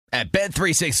At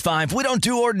Bet365, we don't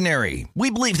do ordinary. We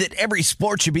believe that every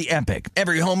sport should be epic.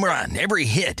 Every home run, every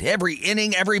hit, every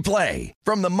inning, every play.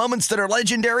 From the moments that are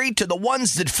legendary to the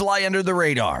ones that fly under the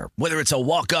radar. Whether it's a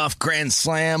walk-off grand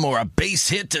slam or a base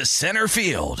hit to center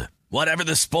field. Whatever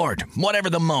the sport, whatever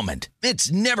the moment.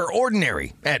 It's never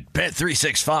ordinary at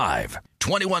Bet365.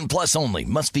 21 plus only.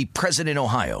 Must be present in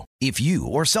Ohio. If you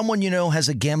or someone you know has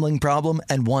a gambling problem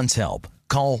and wants help,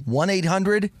 call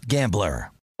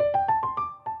 1-800-GAMBLER.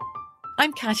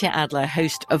 I'm Katya Adler,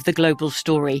 host of The Global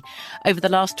Story. Over the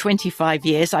last 25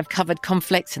 years, I've covered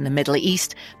conflicts in the Middle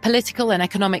East, political and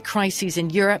economic crises in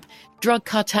Europe, drug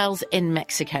cartels in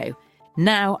Mexico.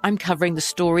 Now I'm covering the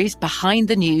stories behind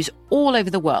the news all over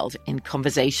the world in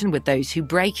conversation with those who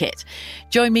break it.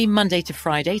 Join me Monday to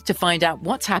Friday to find out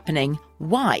what's happening,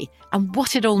 why, and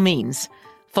what it all means.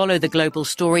 Follow The Global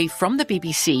Story from the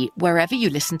BBC wherever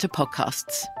you listen to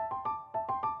podcasts.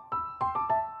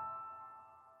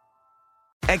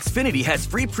 Xfinity has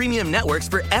free premium networks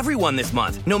for everyone this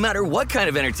month, no matter what kind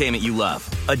of entertainment you love.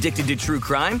 Addicted to true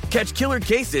crime? Catch killer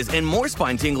cases and more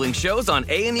spine-tingling shows on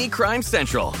A&E Crime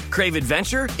Central. Crave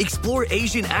adventure? Explore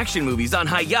Asian action movies on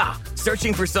Hi-YAH.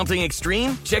 Searching for something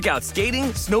extreme? Check out skating,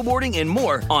 snowboarding, and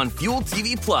more on Fuel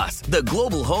TV Plus, the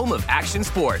global home of action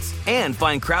sports. And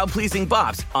find crowd-pleasing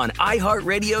bops on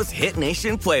iHeartRadio's Hit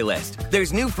Nation playlist.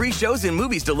 There's new free shows and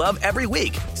movies to love every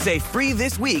week. Say free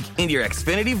this week in your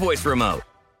Xfinity voice remote.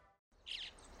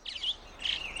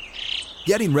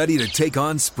 Getting ready to take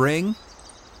on spring?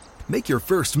 Make your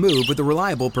first move with the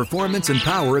reliable performance and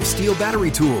power of Steel battery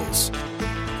tools.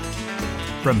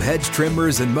 From hedge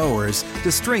trimmers and mowers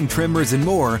to string trimmers and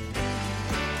more,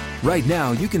 right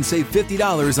now you can save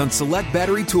 $50 on select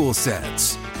battery tool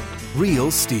sets.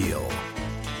 Real Steel.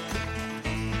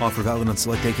 Offer valid on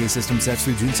select AK system sets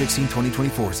through June 16,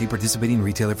 2024. See participating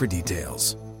retailer for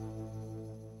details.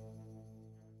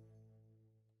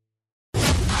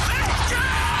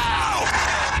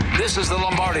 This is the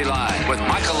Lombardi Line with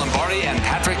Michael Lombardi and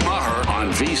Patrick Maher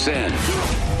on VSiN.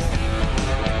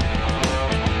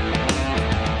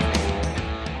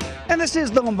 And this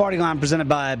is the Lombardi Line presented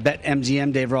by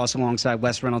BetMGM. Dave Ross alongside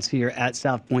Wes Reynolds here at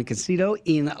South Point Casino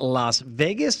in Las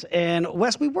Vegas. And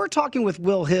Wes, we were talking with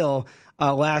Will Hill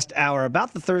last hour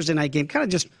about the Thursday night game. Kind of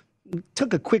just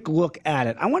took a quick look at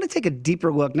it. I want to take a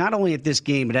deeper look not only at this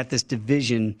game but at this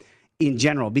division in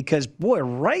general, because, boy,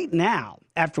 right now,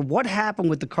 after what happened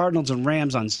with the Cardinals and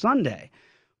Rams on Sunday,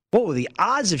 boy, the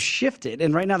odds have shifted.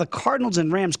 And right now, the Cardinals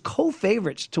and Rams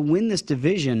co-favorites to win this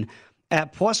division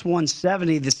at plus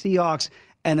 170. The Seahawks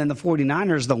and then the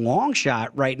 49ers, the long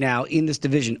shot right now in this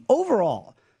division.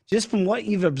 Overall, just from what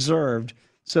you've observed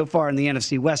so far in the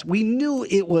NFC West, we knew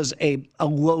it was a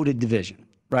loaded division,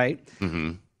 right?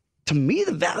 Mm-hmm. To me,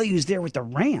 the value is there with the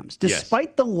Rams.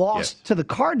 Despite the loss to the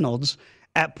Cardinals,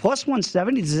 at plus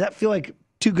 170, does that feel like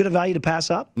too good a value to pass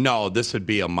up? No, this would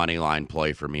be a money line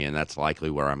play for me, and that's likely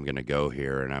where I'm going to go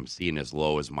here. And I'm seeing as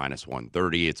low as minus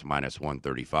 130. It's minus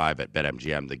 135 at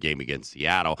BetMGM, the game against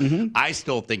Seattle. Mm-hmm. I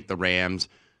still think the Rams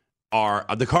are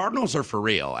 – the Cardinals are for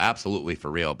real, absolutely for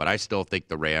real, but I still think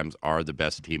the Rams are the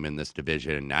best team in this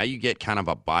division. And now you get kind of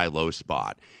a buy low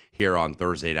spot here on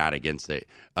Thursday night against a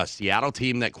Seattle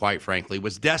team that, quite frankly,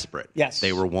 was desperate. Yes.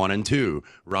 They were 1-2.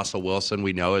 Russell Wilson,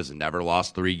 we know, has never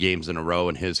lost 3 games in a row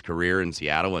in his career in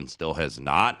Seattle and still has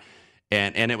not.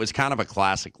 And it was kind of a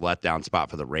classic letdown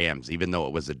spot for the Rams, even though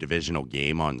it was a divisional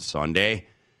game on Sunday.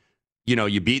 You know,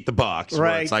 you beat the Bucs, right?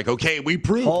 Where it's like, okay, we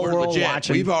proved we're legit.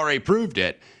 Watching. We've already proved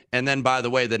it. And then, by the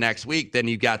way, the next week, then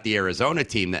you got the Arizona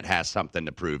team that has something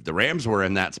to prove. The Rams were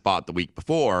in that spot the week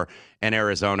before, and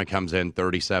Arizona comes in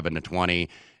 37-20.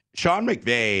 Sean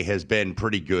McVay has been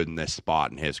pretty good in this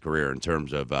spot in his career in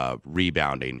terms of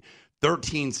rebounding.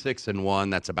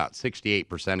 13-6-1, that's about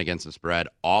 68% against the spread,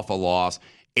 off a loss.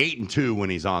 8-2 when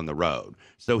he's on the road.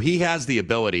 So he has the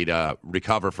ability to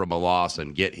recover from a loss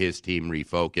and get his team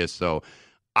refocused. So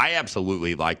I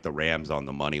absolutely like the Rams on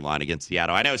the money line against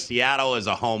Seattle. I know Seattle is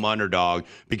a home underdog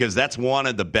because that's one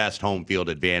of the best home field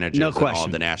advantages in all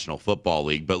of the National Football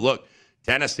League. But look,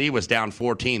 Tennessee was down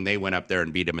 14. They went up there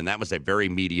and beat them, and that was a very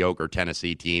mediocre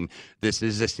Tennessee team. This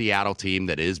is a Seattle team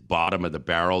that is bottom of the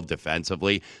barrel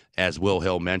defensively. As Will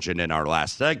Hill mentioned in our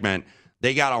last segment,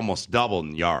 they got almost doubled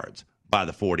in yards by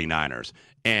the 49ers.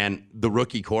 And the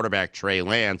rookie quarterback, Trey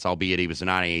Lance, albeit he was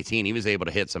 9-18, he was able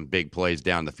to hit some big plays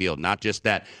down the field. Not just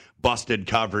that busted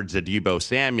coverage of Deebo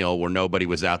Samuel where nobody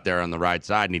was out there on the right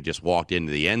side and he just walked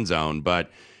into the end zone,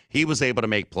 but he was able to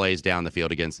make plays down the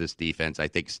field against this defense. I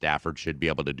think Stafford should be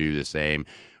able to do the same.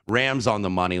 Rams on the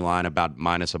money line about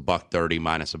minus $1.30,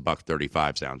 minus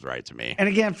 $1.35 sounds right to me. And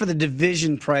again, for the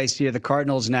division price here, the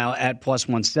Cardinals now at plus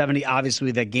 170.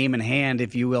 Obviously, that game in hand,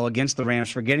 if you will, against the Rams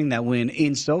for getting that win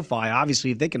in SoFi.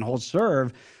 Obviously, if they can hold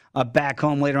serve back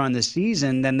home later on this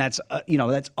season, then that's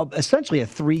essentially a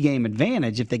 3-game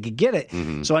advantage if they could get it.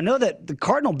 Mm-hmm. So I know that the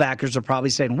Cardinal backers are probably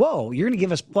saying, "Whoa, you're going to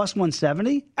give us plus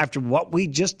 170 after what we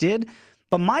just did?"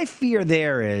 But my fear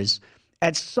there is,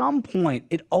 at some point,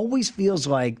 it always feels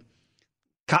like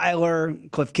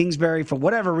Kyler, Cliff Kingsbury, for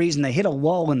whatever reason, they hit a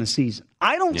lull in the season.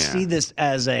 I don't see this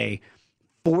as a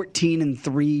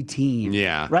 14-3 team.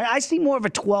 Yeah. Right? I see more of a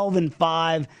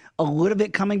 12-5, a little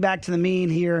bit coming back to the mean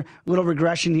here, a little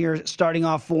regression here, starting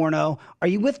off 4-0. Are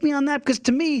you with me on that? Because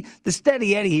to me, the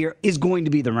steady Eddie here is going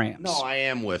to be the Rams. No, I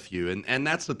am with you. And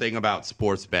that's the thing about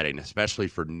sports betting, especially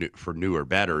for newer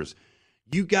bettors.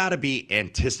 You got to be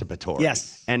anticipatory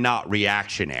and not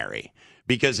reactionary,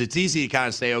 because it's easy to kind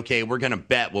of say, okay, we're going to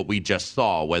bet what we just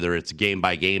saw, whether it's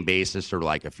game-by-game basis or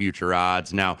like a future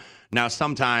odds. Now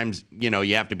sometimes, you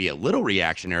have to be a little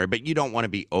reactionary, but you don't want to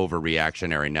be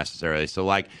overreactionary necessarily. So,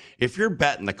 like, if you're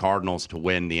betting the Cardinals to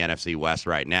win the NFC West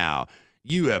right now,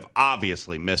 you have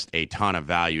obviously missed a ton of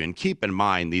value. And keep in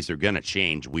mind, these are going to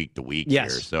change week to week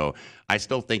here. So I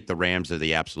still think the Rams are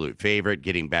the absolute favorite.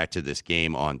 Getting back to this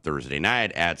game on Thursday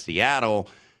night at Seattle.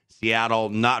 Seattle,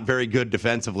 not very good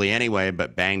defensively anyway,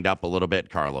 but banged up a little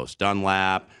bit. Carlos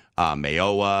Dunlap,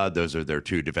 Mayowa, those are their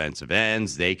 2 defensive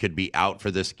ends. They could be out for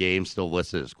this game, still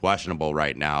listed as questionable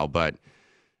right now. But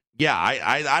yeah,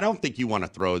 I don't think you want to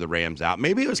throw the Rams out.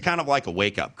 Maybe it was kind of like a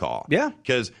wake-up call. Yeah.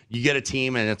 Because you get a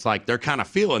team, and it's like they're kind of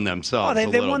feeling themselves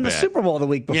they won the Super Bowl the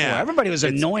week before. Yeah. Everybody was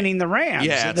anointing the Rams.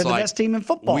 Yeah, they're the best team in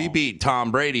football. We beat Tom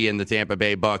Brady and the Tampa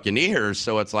Bay Buccaneers,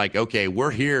 so it's like, okay,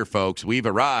 we're here, folks. We've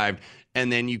arrived. And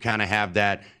then you kind of have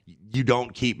that, you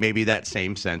don't keep maybe that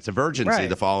same sense of urgency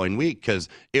the following week, because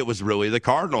it was really the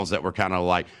Cardinals that were kind of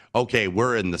like, okay,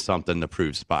 we're in the something to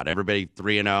prove spot. Everybody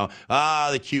 3-0.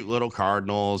 The cute little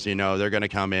Cardinals, they're going to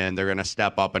come in. They're going to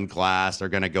step up in class. They're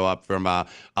going to go up from a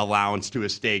allowance to a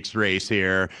stakes race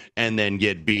here and then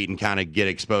get beat and kind of get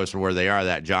exposed for where they are.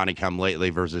 That Johnny come lately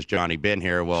versus Johnny been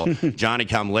here. Well, Johnny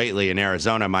come lately in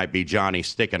Arizona might be Johnny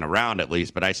sticking around at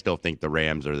least, but I still think the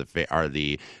Rams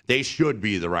they should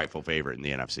be the rightful favorite in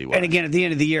the NFC West. And again, at the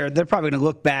end of the year, they're probably going to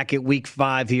look back at week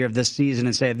 5 here of this season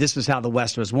and say, this is how the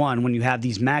West was won. When you have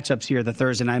these matchups here, the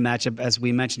Thursday night matchup, as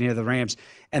we mentioned here, the Rams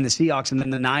and the Seahawks, and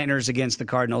then the Niners against the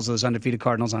Cardinals, those undefeated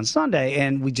Cardinals on Sunday.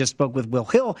 And we just spoke with Will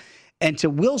Hill. And to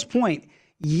Will's point,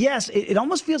 yes, it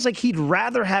almost feels like he'd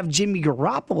rather have Jimmy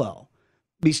Garoppolo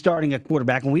be starting at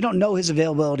quarterback. And we don't know his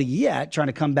availability yet, trying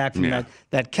to come back from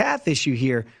that calf issue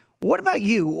here. What about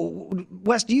you,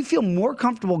 Wes? Do you feel more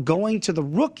comfortable going to the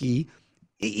rookie,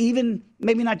 even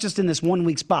maybe not just in this 1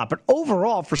 week spot, but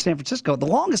overall for San Francisco, the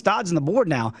longest odds on the board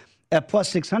now at plus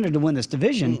 600 to win this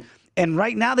division? And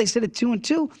right now they sit at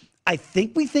 2-2. I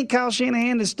think we think Kyle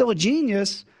Shanahan is still a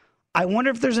genius. I wonder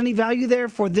if there's any value there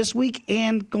for this week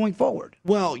and going forward.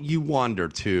 Well, you wonder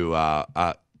too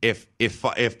if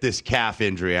this calf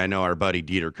injury. I know our buddy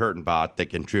Dieter Kurtenbach that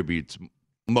contributes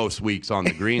most weeks on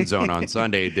the Green Zone on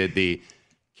Sunday did the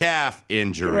calf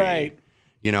injury. Right.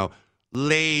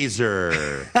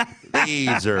 Laser. And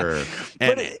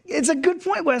but it's a good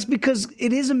point, Wes, because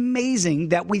it is amazing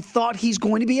that we thought he's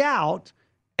going to be out,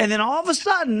 and then all of a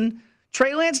sudden,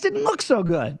 Trey Lance didn't look so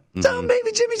good. So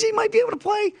maybe Jimmy G might be able to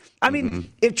play. I mean,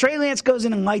 if Trey Lance goes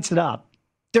in and lights it up,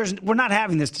 we're not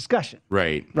having this discussion.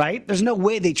 Right. There's no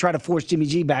way they try to force Jimmy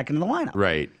G back into the lineup.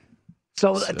 Right.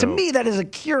 So to me, that is a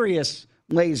curious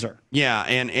laser. Yeah,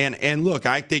 and look,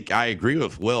 I think I agree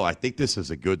with Will. I think this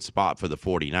is a good spot for the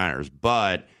 49ers,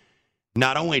 but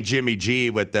not only Jimmy G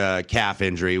with the calf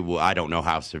injury, well, I don't know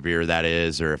how severe that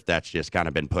is or if that's just kind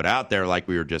of been put out there like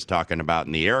we were just talking about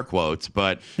in the air quotes,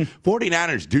 but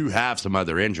 49ers do have some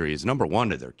other injuries. Number one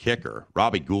to their kicker.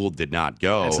 Robbie Gould did not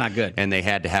go. That's not good. And they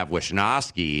had to have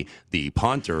Wisnowski, the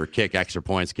punter, kick extra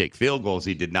points, kick field goals.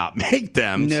 He did not make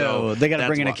them. No, they got to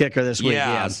bring in a kicker this week.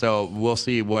 Yeah, so we'll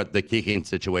see what the kicking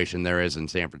situation there is in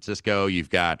San Francisco. You've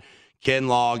got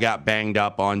Kinlaw got banged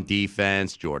up on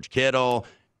defense. George Kittle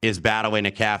is battling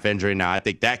a calf injury. Now, I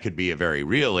think that could be a very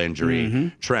real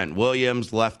injury. Trent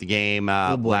Williams left the game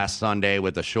last Sunday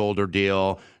with a shoulder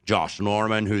deal. Josh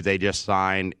Norman, who they just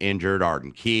signed, injured.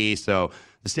 Arden Key. So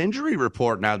this injury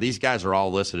report, now these guys are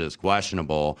all listed as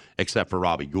questionable, except for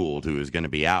Robbie Gould, who is going to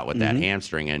be out with that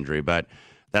hamstring injury. But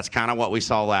that's kind of what we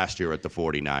saw last year with the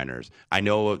 49ers. I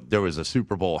know there was a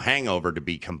Super Bowl hangover to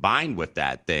be combined with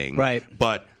that thing. Right.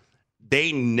 But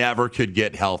they never could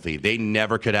get healthy. They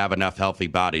never could have enough healthy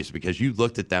bodies because you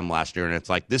looked at them last year and it's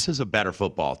like, this is a better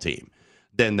football team.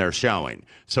 than they're showing.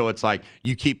 So it's like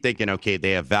you keep thinking, okay,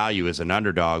 they have value as an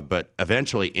underdog, but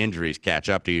eventually injuries catch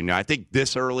up to you. Now, I think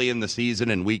this early in the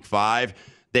season in week 5,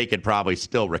 they could probably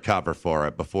still recover for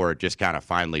it before it just kind of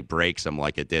finally breaks them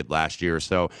like it did last year.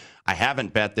 So I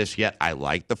haven't bet this yet. I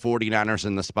like the 49ers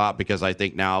in the spot because I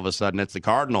think now all of a sudden it's the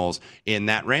Cardinals in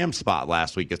that Rams spot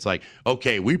last week. It's like,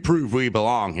 okay, we prove we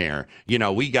belong here. You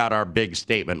know, we got our big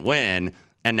statement win.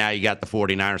 And now you got the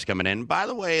 49ers coming in. By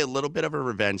the way, a little bit of a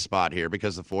revenge spot here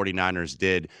because the 49ers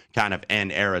did kind of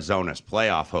end Arizona's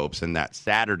playoff hopes in that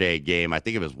Saturday game. I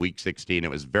think it was week 16.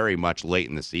 It was very much late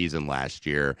in the season last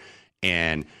year.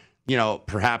 And, you know,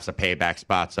 perhaps a payback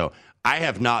spot. So I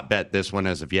have not bet this one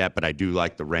as of yet, but I do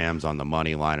like the Rams on the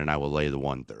money line, and I will lay the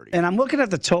 130. And I'm looking at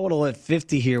the total at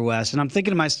 50 here, Wes, and I'm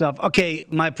thinking to myself, okay,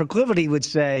 my proclivity would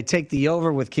say take the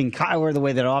over with King Kyler, the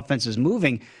way that offense is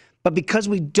moving. But because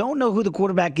we don't know who the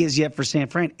quarterback is yet for San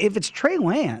Fran, if it's Trey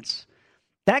Lance,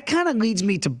 that kind of leads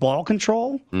me to ball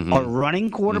control or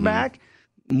running quarterback.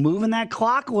 Moving that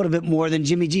clock a little bit more than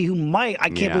Jimmy G, who might, I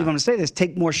can't believe I'm going to say this,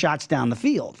 take more shots down the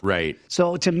field. Right.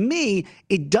 So to me,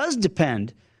 it does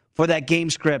depend for that game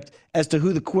script as to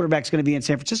who the quarterback's going to be in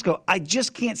San Francisco. I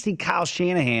just can't see Kyle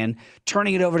Shanahan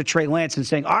turning it over to Trey Lance and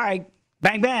saying, all right,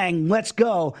 bang, bang, let's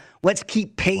go. Let's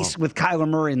keep pace with Kyler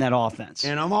Murray in that offense.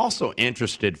 And I'm also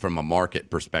interested from a market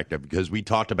perspective because we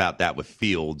talked about that with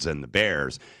Fields and the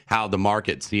Bears, how the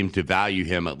market seemed to value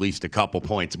him at least a couple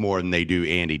points more than they do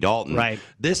Andy Dalton. Right.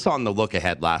 This on the look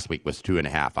ahead last week was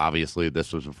 2.5. Obviously,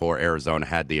 this was before Arizona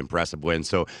had the impressive win.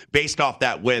 So based off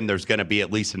that win, there's going to be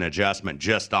at least an adjustment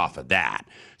just off of that.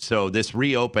 So this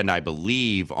reopened, I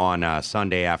believe, on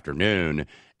Sunday afternoon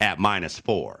at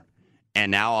 -4. And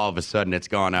now all of a sudden it's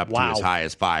gone up to as high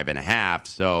as 5.5.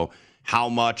 So how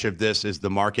much of this is the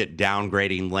market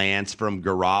downgrading Lance from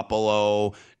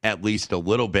Garoppolo? At least a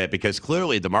little bit, because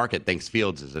clearly the market thinks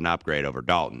Fields is an upgrade over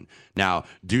Dalton. Now,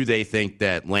 do they think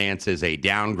that Lance is a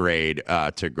downgrade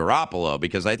to Garoppolo?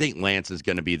 Because I think Lance is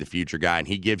going to be the future guy, and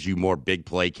he gives you more big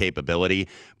play capability.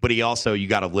 But he also, you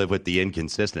got to live with the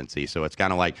inconsistency. So it's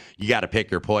kind of like you got to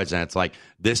pick your poison. It's like,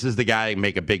 this is the guy who can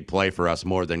make a big play for us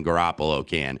more than Garoppolo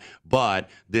can. But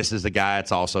this is the guy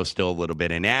that's also still a little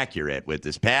bit inaccurate with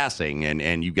his passing,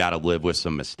 and you got to live with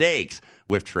some mistakes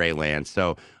with Trey Lance.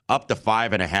 So up to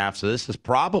 5.5. So this has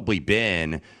probably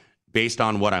been, based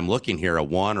on what I'm looking here, a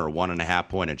 1 or 1.5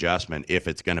 point adjustment if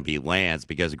it's going to be Lance,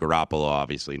 because Garoppolo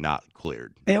obviously not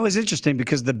cleared. And it was interesting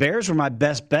because the Bears were my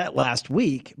best bet last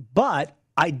week, but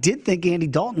I did think Andy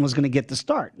Dalton was going to get the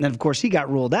start. And then, of course, he got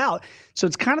ruled out. So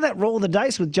it's kind of that roll of the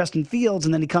dice with Justin Fields,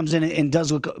 and then he comes in and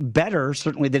does look better,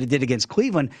 certainly, than he did against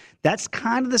Cleveland. That's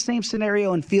kind of the same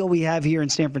scenario and feel we have here in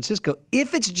San Francisco.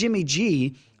 If it's Jimmy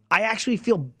G, I actually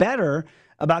feel better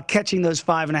about catching those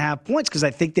 5.5 points because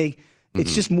I think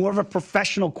it's just more of a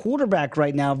professional quarterback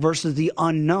right now versus the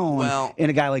unknown in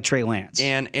a guy like Trey Lance.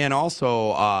 And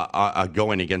also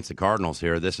going against the Cardinals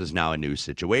here, this is now a new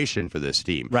situation for this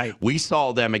team. Right. We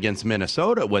saw them against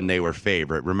Minnesota when they were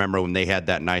favorite. Remember when they had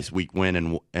that nice week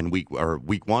win and week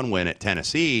 1 win at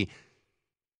Tennessee?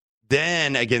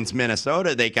 Then against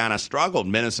Minnesota, they kind of struggled.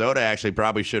 Minnesota actually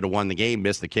probably should have won the game,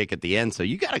 missed the kick at the end. So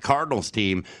you got a Cardinals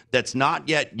team that's not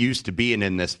yet used to being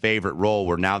in this favorite role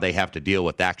where now they have to deal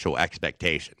with actual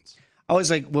expectations. I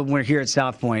always like when we're here at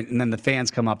South Point and then the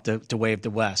fans come up to wave to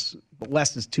Wes. But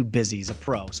Wes is too busy. He's a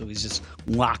pro, so he's just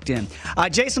locked in.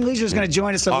 Jason Leisure is going to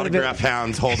join us a little bit. Autograph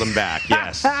hounds hold him back,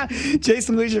 yes.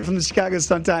 Jason Leisure from the Chicago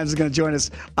Sun-Times is going to join us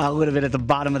a little bit at the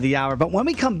bottom of the hour. But when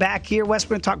we come back here, Wes, we're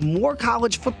going to talk more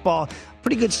college football.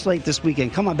 Pretty good slate this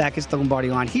weekend. Come on back. It's the Lombardi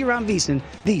Line here on VSiN,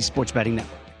 the Sports Betting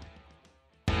Network.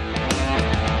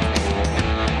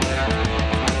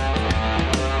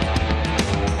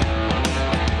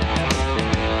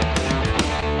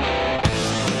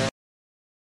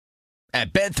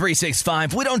 At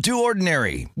Bet365, we don't do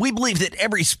ordinary. We believe that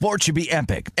every sport should be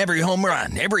epic. Every home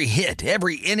run, every hit,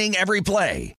 every inning, every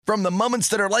play. From the moments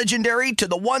that are legendary to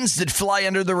the ones that fly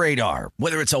under the radar.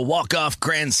 Whether it's a walk-off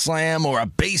grand slam or a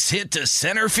base hit to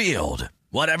center field.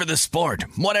 Whatever the sport,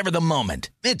 whatever the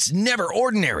moment. It's never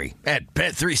ordinary at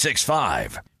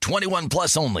Bet365. 21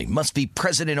 plus only. Must be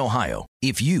present in Ohio.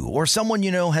 If you or someone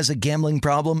you know has a gambling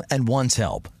problem and wants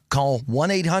help, call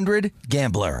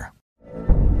 1-800-GAMBLER.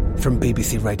 From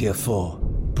BBC Radio 4,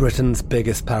 Britain's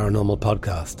biggest paranormal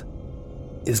podcast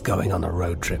is going on a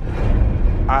road trip.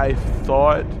 I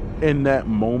thought in that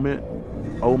moment,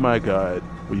 oh my God,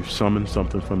 we've summoned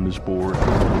something from this board.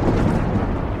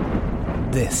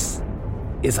 This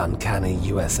is Uncanny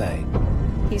USA.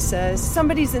 He says,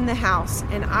 somebody's in the house,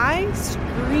 and I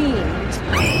screamed.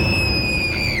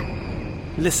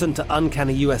 Listen to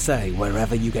Uncanny USA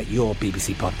wherever you get your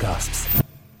BBC podcasts,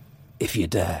 if you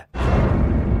dare.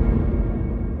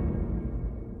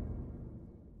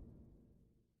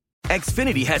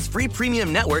 Xfinity has free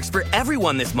premium networks for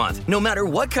everyone this month, no matter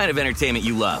what kind of entertainment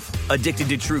you love. Addicted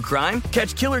to true crime?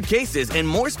 Catch killer cases and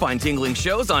more spine-tingling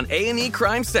shows on A&E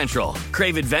Crime Central.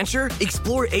 Crave adventure?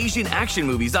 Explore Asian action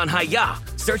movies on Hi-Ya.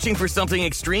 Searching for something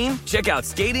extreme? Check out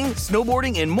skating,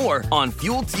 snowboarding, and more on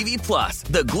Fuel TV Plus,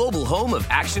 the global home of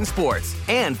action sports.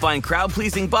 And find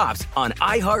crowd-pleasing bops on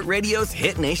iHeartRadio's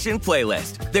Hit Nation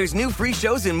playlist. There's new free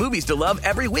shows and movies to love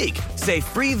every week. Say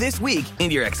free this week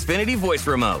in your Xfinity voice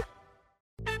remote.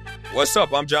 What's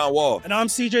up? I'm John Wall. And I'm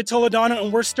CJ Toledano,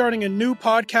 and we're starting a new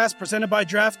podcast presented by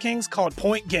DraftKings called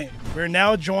Point Game. We're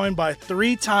now joined by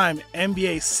three-time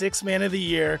NBA Sixth Man of the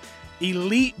Year,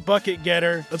 elite bucket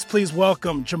getter. Let's please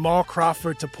welcome Jamal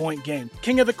Crawford to Point Game.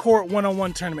 King of the Court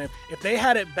one-on-one tournament. If they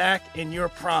had it back in your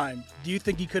prime, do you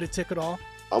think you could have took it all?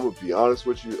 I'm going to be honest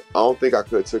with you. I don't think I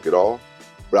could have took it all,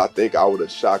 but I think I would have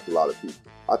shocked a lot of people.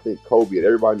 I think Kobe and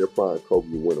everybody in their prime, Kobe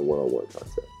would win a one-on-one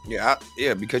contest.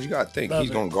 Yeah, because you got to think. He's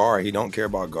going to guard. He don't care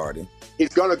about guarding. He's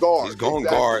going to guard. He's going to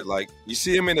guard. Like, you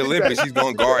see him in the Olympics, he's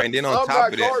going to guard. And then on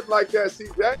top of that. I'm not guarding like that,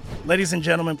 CJ. Ladies and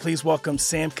gentlemen, please welcome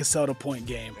Sam Cassell to Point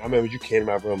Game. I remember you came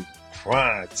out from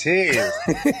prime 10.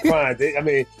 I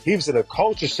mean, he was in a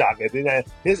culture shock. And then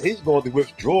he's going through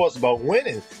withdrawals about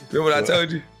winning. Remember what I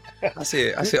told you? I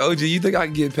said, OG, you think I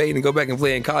can get paid and go back and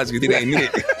play in college because it ain't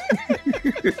it?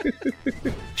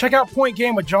 Check out Point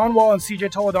Game with John Wall and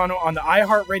CJ Toledano on the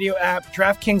iHeartRadio app,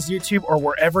 DraftKings YouTube, or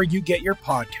wherever you get your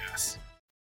podcasts.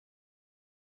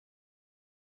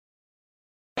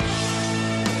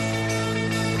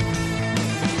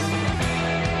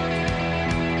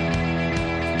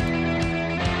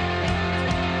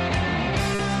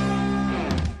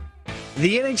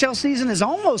 The NHL season is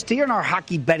almost here, and our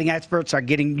hockey betting experts are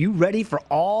getting you ready for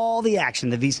all the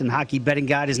action. The VSiN Hockey Betting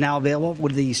Guide is now available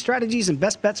with the strategies and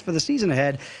best bets for the season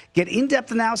ahead. Get in-depth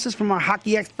analysis from our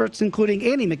hockey experts, including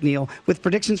Andy McNeil, with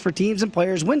predictions for teams and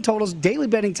players, win totals, daily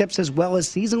betting tips, as well as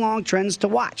season-long trends to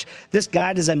watch. This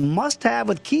guide is a must-have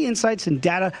with key insights and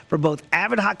data for both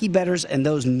avid hockey bettors and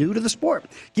those new to the sport.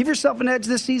 Give yourself an edge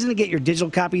this season and get your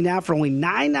digital copy now for only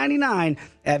 $9.99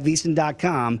 at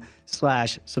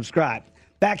VSiN.com/subscribe.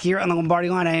 Back here on the Lombardi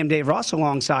Line, I am Dave Ross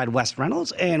alongside Wes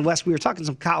Reynolds. And Wes, we were talking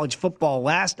some college football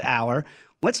last hour.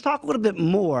 Let's talk a little bit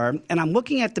more. And I'm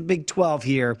looking at the Big 12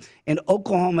 here in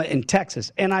Oklahoma and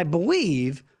Texas. And I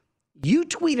believe you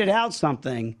tweeted out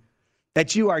something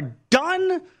that you are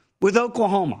done with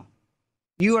Oklahoma.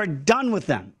 You are done with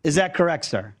them. Is that correct,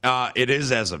 sir? It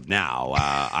is as of now.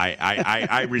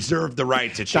 I reserve the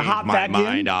right to change my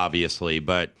mind, obviously.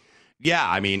 But, yeah,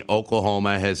 I mean,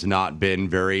 Oklahoma has not been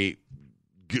very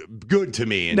good to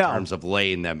me in terms of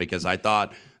laying them, because I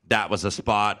thought that was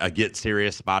a get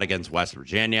serious spot against West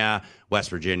Virginia. West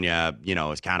Virginia,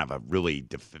 is kind of a really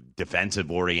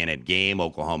defensive-oriented game.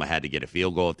 Oklahoma had to get a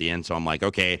field goal at the end. So I'm like,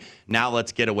 okay, now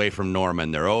let's get away from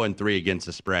Norman. They're 0-3 against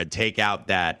the spread. Take out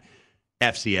that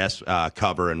FCS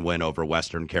cover and win over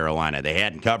Western Carolina. They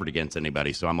hadn't covered against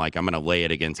anybody, so I'm like, I'm going to lay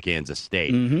it against Kansas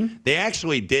State. Mm-hmm. They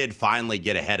actually did finally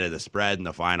get ahead of the spread in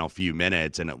the final few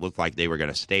minutes, and it looked like they were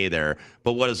going to stay there.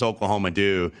 But what does Oklahoma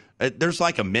do? There's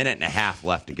like a minute and a half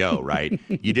left to go, right?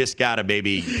 You just got to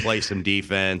maybe play some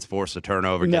defense, force a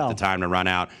turnover, get the time to run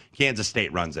out. Kansas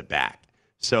State runs it back.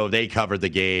 So they covered the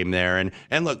game there.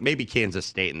 And look, maybe Kansas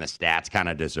State and the stats kind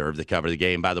of deserve to cover the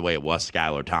game. By the way, it was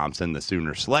Skylar Thompson, the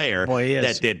Sooner Slayer,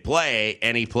 that did play,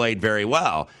 and he played very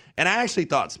well. And I actually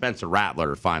thought Spencer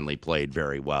Rattler finally played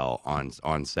very well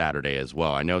on Saturday as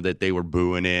well. I know that they were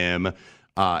booing him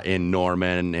in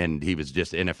Norman, and he was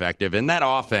just ineffective. And that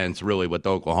offense, really, with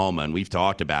Oklahoma, and we've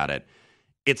talked about it,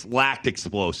 it's lacked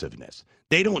explosiveness.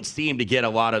 They don't seem to get a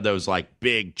lot of those like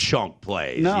big chunk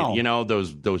plays. No.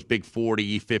 Those big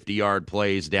 40, 50-yard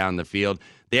plays down the field.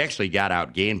 They actually got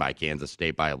outgained by Kansas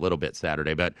State by a little bit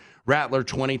Saturday. But Rattler,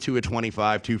 22 of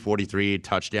 25, 243,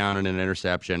 touchdown and an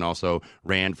interception, also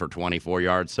ran for 24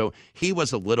 yards. So he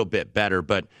was a little bit better.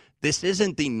 But this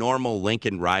isn't the normal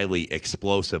Lincoln Riley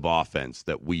explosive offense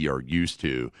that we are used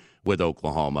to with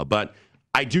Oklahoma. But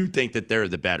I do think that they're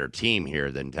the better team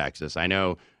here than Texas. I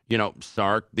know,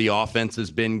 Sark, the offense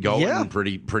has been going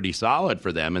pretty solid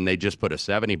for them, and they just put a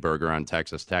 70-burger on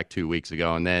Texas Tech 2 weeks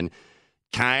ago, and then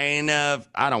kind of,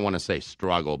 I don't want to say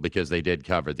struggle, because they did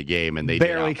cover the game, and they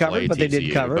barely covered, but TCU, they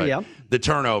did cover, The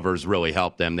turnovers really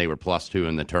helped them. They were +2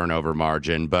 in the turnover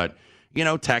margin, but,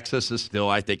 Texas is still,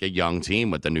 I think, a young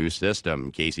team with the new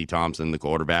system. Casey Thompson, the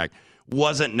quarterback,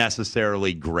 wasn't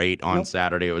necessarily great on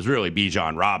Saturday. It was really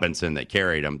Bijan Robinson that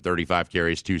carried him, 35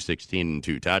 carries, 216, and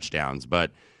 2 touchdowns,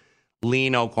 but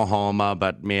lean Oklahoma,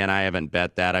 but man, I haven't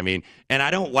bet that. I mean, and I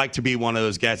don't like to be one of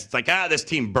those guys. It's like, this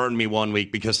team burned me one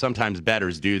week, because sometimes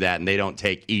bettors do that and they don't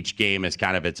take each game as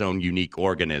kind of its own unique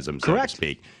organism, so to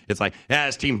speak. It's like,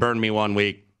 this team burned me one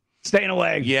week. Staying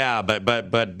away. Yeah,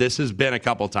 but this has been a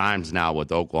couple times now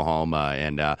with Oklahoma,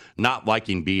 and not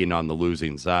liking being on the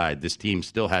losing side. This team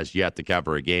still has yet to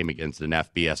cover a game against an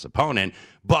FBS opponent,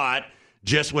 but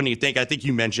just when you think, I think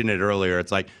you mentioned it earlier,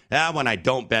 it's like, when I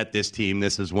don't bet this team,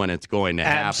 this is when it's going to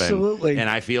happen. Absolutely. And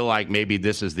I feel like maybe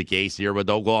this is the case here with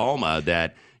Oklahoma,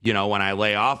 that, when I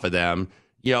lay off of them,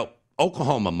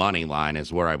 Oklahoma money line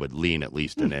is where I would lean, at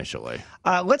least initially.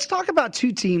 Let's talk about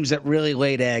two teams that really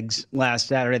laid eggs last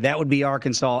Saturday. That would be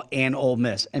Arkansas and Ole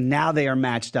Miss, and now they are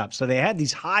matched up. So they had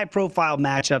these high-profile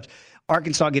matchups.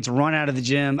 Arkansas gets run out of the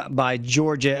gym by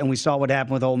Georgia, and we saw what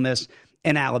happened with Ole Miss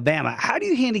and Alabama. How do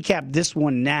you handicap this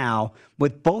one now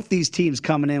with both these teams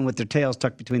coming in with their tails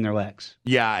tucked between their legs?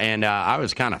 Yeah, and I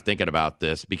was kind of thinking about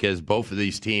this because both of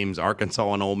these teams,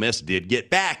 Arkansas and Ole Miss, did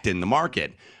get backed in the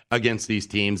market against these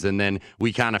teams, and then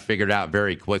we kind of figured out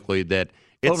very quickly that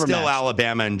it's Overmatched. still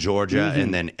Alabama and Georgia,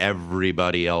 and then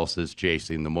everybody else is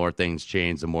chasing. The more things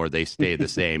change, the more they stay the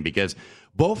same, because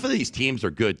both of these teams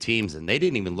are good teams, and they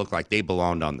didn't even look like they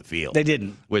belonged on the field. They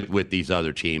didn't. With these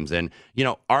other teams. And,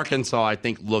 Arkansas, I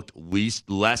think, looked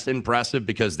less impressive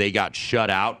because they got shut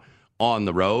out on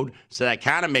the road. So that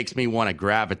kind of makes me want to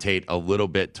gravitate a little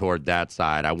bit toward that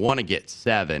side. I want to get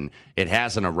 7. It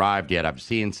hasn't arrived yet. I've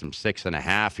seen some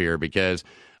 6.5 here because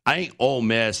I think Ole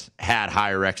Miss had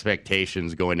higher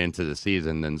expectations going into the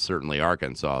season than certainly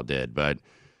Arkansas did. But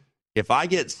if I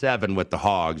get 7 with the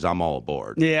Hogs, I'm all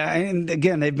aboard. Yeah, and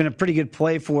again, they've been a pretty good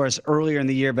play for us earlier in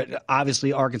the year, but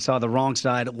obviously Arkansas the wrong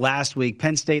side last week.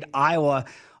 Penn State, Iowa.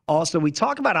 Also, we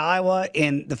talk about Iowa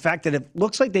and the fact that it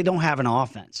looks like they don't have an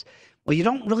offense. Well, you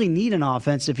don't really need an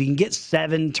offense if you can get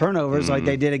 7 turnovers like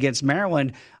they did against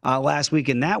Maryland last week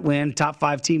in that win, top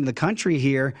 5 team in the country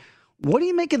here. What do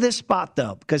you make of this spot,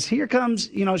 though? Because here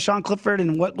comes, Sean Clifford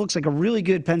and what looks like a really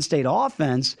good Penn State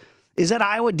offense. Is that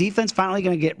Iowa defense finally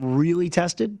going to get really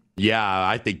tested? Yeah,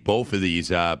 I think both of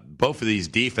these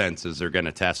defenses are going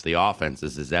to test the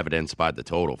offenses, as evidenced by the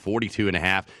total,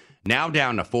 42.5. Now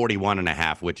down to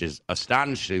 41.5, which is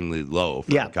astonishingly low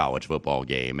for a college football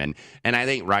game. And I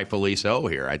think rightfully so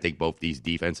here. I think both these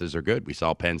defenses are good. We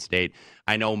saw Penn State.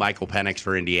 I know Michael Penix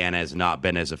for Indiana has not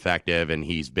been as effective, and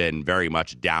he's been very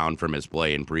much down from his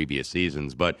play in previous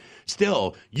seasons. But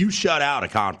still, you shut out a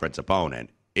conference opponent.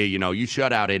 You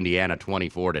shut out Indiana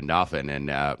 24-0,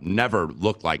 and never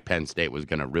looked like Penn State was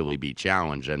going to really be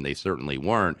challenged, and they certainly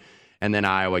weren't. And then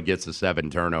Iowa gets the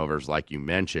 7 turnovers, like you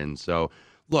mentioned. So,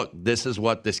 look, this is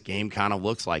what this game kind of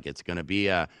looks like. It's going to be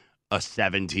a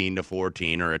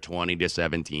 17-14 or a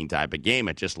 20-17 type of game.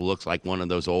 It just looks like one of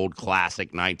those old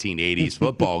classic 1980s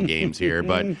football games here.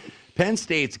 But Penn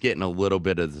State's getting a little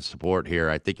bit of the support here.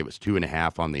 I think it was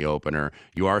 2.5 on the opener.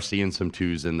 You are seeing some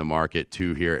 2s in the market,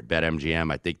 2 here at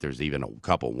BetMGM. I think there's even a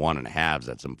couple 1.5s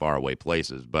at some faraway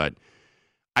places. But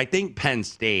I think Penn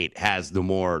State has the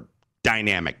more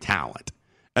dynamic talent,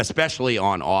 especially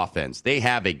on offense. They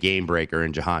have a game breaker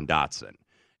in Jahan Dotson.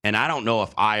 And I don't know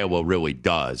if Iowa really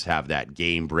does have that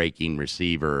game-breaking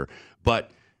receiver,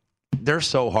 but they're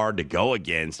so hard to go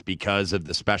against because of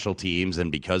the special teams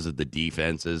and because of the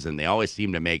defenses, and they always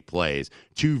seem to make plays.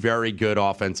 2 very good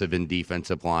offensive and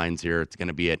defensive lines here. It's going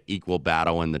to be an equal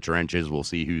battle in the trenches. We'll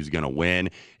see who's going to win.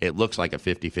 It looks like a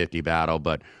 50-50 battle,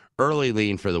 but early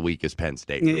lean for the week is Penn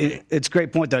State. It's a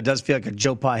great point, though. It does feel like a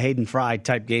Joe Pa, Hayden Fry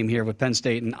type game here with Penn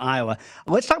State and Iowa.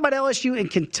 Let's talk about LSU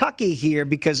and Kentucky here,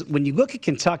 because when you look at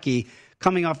Kentucky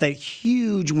coming off that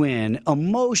huge win,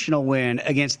 emotional win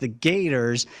against the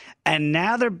Gators, and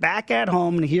now they're back at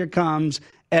home, and here comes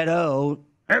Ed O.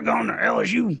 They're going to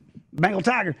LSU, Bengal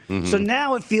Tiger. So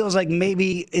now it feels like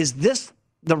maybe, is this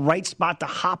the right spot to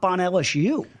hop on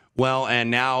LSU? Well, and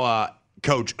now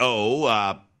Coach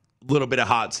O, little bit of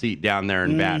hot seat down there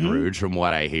in Baton Rouge, from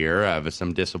what I hear, with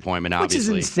some disappointment,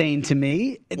 obviously. Which is insane to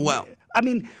me. Well, I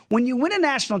mean, when you win a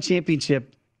national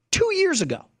championship 2 years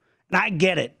ago, and I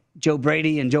get it, Joe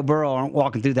Brady and Joe Burrow aren't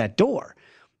walking through that door,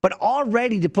 but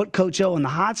already to put Coach O in the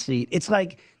hot seat, it's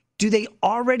like, do they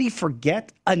already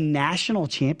forget a national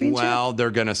championship? Well,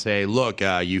 they're going to say, look,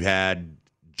 you had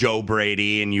Joe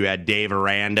Brady and you had Dave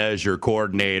Aranda as your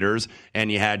coordinators,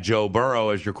 and you had Joe Burrow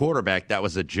as your quarterback. That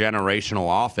was a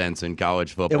generational offense in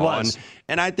college football. It was.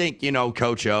 And I think,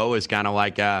 Coach O is kind of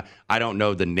like, I don't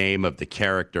know the name of the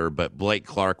character, but Blake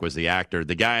Clark was the actor.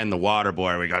 The guy in The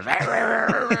Waterboy where he goes,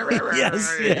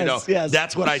 yes.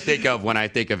 That's what I think of when I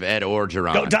think of Ed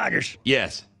Orgeron. Go Tigers.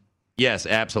 Yes,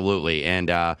 absolutely. And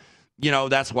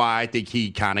that's why I think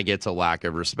he kind of gets a lack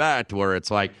of respect, where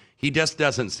it's like he just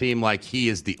doesn't seem like he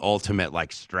is the ultimate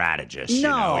strategist.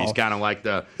 No. He's kind of like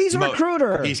he's a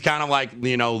recruiter. He's kind of like,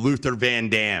 Luther Van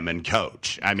Dam and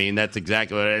coach. I mean, that's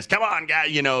exactly what it is. Come on, guy,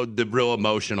 the real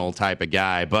emotional type of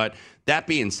guy. But that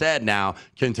being said, now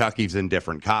Kentucky's in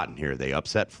different cotton here. They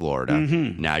upset Florida.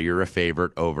 Mm-hmm. Now you're a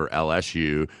favorite over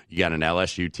LSU. You got an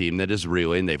LSU team that is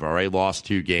reeling. They've already lost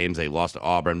 2 games. They lost to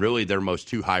Auburn. Really, their most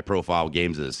 2 high-profile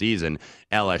games of the season.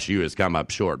 LSU has come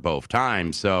up short both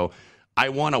times. So I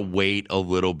want to wait a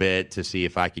little bit to see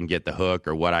if I can get the hook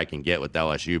or what I can get with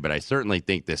LSU, but I certainly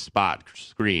think this spot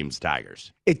screams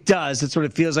Tigers. It does. That's what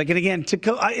it feels like. And again,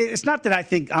 it's not that I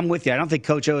think I'm with you. I don't think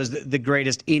Coach O is the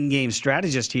greatest in-game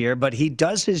strategist here, but he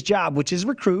does his job, which is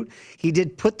recruit. He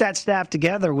did put that staff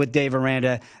together with Dave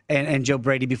Aranda and Joe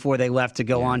Brady before they left to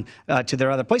go on to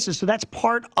their other places. So that's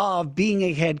part of being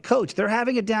a head coach. They're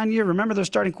having a down year. Remember, their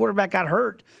starting quarterback got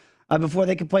hurt before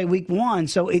they could play week 1.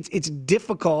 So it's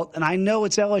difficult, and I know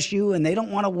it's LSU, and they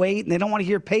don't want to wait, and they don't want to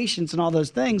hear patience and all those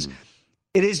things.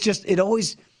 It is just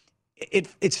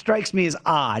it strikes me as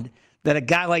odd that a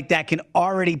guy like that can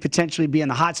already potentially be in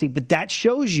the hot seat, but that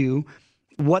shows you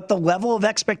what the level of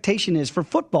expectation is for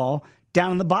football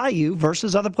down in the Bayou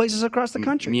versus other places across the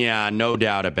country. Yeah, no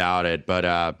doubt about it, but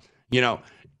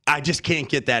I just can't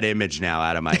get that image now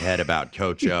out of my head about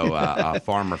Coach O.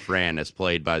 Farmer Fran is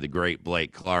played by the great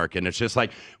Blake Clark, and it's just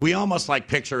like we almost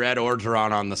picture Ed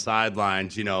Orgeron on the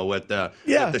sidelines, with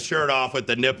the shirt off with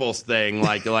the nipples thing,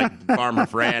 like Farmer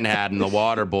Fran had in The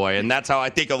Water Boy, and that's how I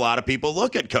think a lot of people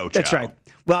look at Coach O. That's right.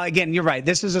 Well, again, you're right.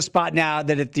 This is a spot now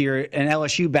that if you're an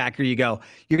LSU backer, you go,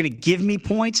 you're going to give me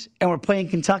points, and we're playing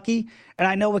Kentucky. And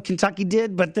I know what Kentucky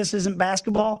did, but this isn't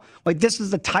basketball. This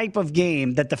is the type of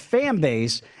game that the fan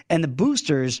base and the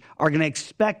boosters are going to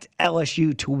expect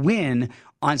LSU to win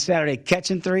on Saturday.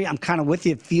 Catching 3, I'm kind of with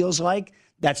you. It feels like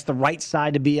that's the right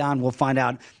side to be on. We'll find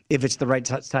out if it's the right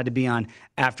side to be on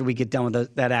after we get done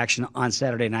with that action on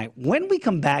Saturday night. When we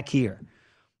come back here,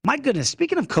 my goodness,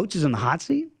 speaking of coaches in the hot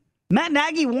seat, Matt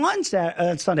Nagy won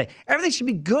Sunday. Everything should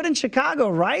be good in Chicago,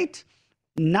 right?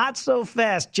 Not so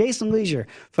fast. Jason Leisure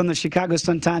from the Chicago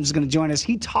Sun-Times is going to join us.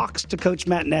 He talks to Coach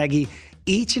Matt Nagy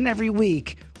each and every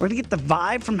week. We're going to get the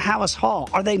vibe from Halas Hall.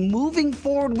 Are they moving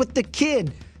forward with the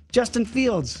kid, Justin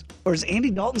Fields? Or is Andy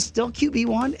Dalton still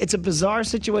QB1? It's a bizarre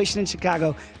situation in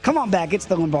Chicago. Come on back. It's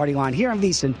the Lombardi Line here on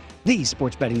VSiN, the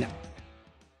Sports Betting Network.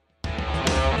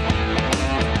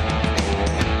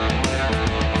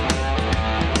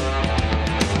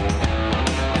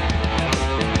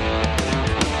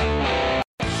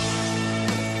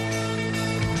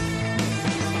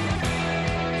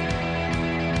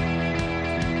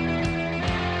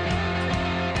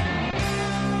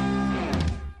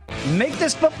 Make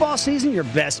this football season your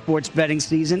best sports betting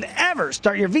season ever.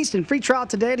 Start your VSiN free trial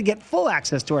today to get full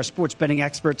access to our sports betting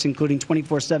experts, including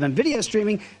 24/7 video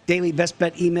streaming, daily best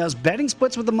bet emails, betting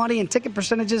splits with the money, and ticket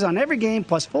percentages on every game,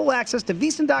 plus full access to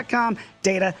VSiN.com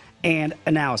data and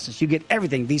analysis. You get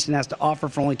everything VSiN has to offer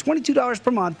for only $22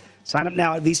 per month. Sign up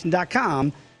now at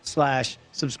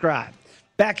VSiN.com/subscribe.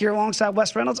 Back here alongside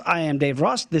Wes Reynolds, I am Dave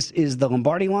Ross. This is the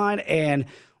Lombardi Line. And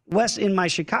Wes, in my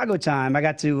Chicago time, I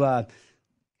got to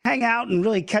hang out and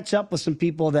really catch up with some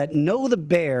people that know the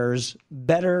Bears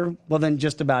better, than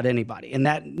just about anybody. And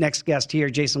that next guest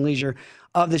here, Jason Leisure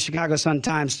of the Chicago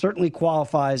Sun-Times, certainly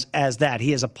qualifies as that.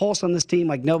 He has a pulse on this team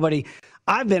like nobody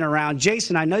I've been around.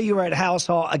 Jason, I know you were at Halas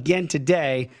Hall again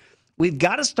today. We've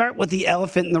got to start with the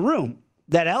elephant in the room.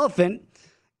 That elephant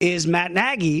is Matt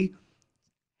Nagy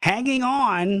hanging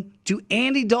on to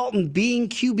Andy Dalton being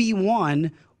QB1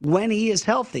 when he is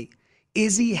healthy.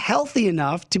 Is he healthy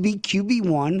enough to be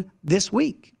QB1 this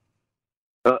week?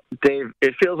 Dave,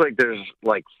 it feels like there's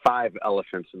 5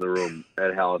 elephants in the room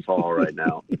at Halas Hall right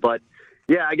now. But,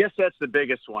 yeah, I guess that's the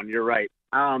biggest one. You're right.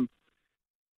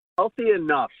 Healthy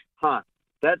enough, huh?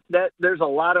 That there's a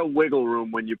lot of wiggle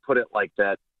room when you put it like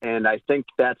that. And I think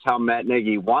that's how Matt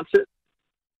Nagy wants it.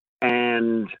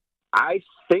 And I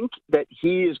think that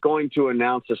he is going to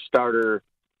announce a starter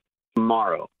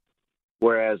tomorrow.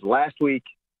 Whereas last week,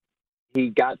 he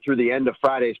got through the end of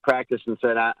Friday's practice and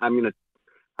said, I'm gonna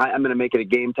make it a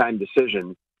game time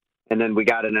decision. And then we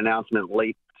got an announcement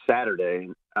late Saturday.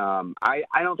 I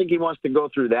don't think he wants to go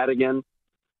through that again.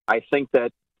 I think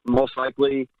that most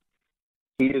likely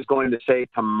he is going to say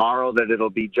tomorrow that it'll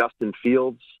be Justin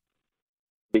Fields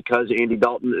because Andy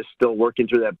Dalton is still working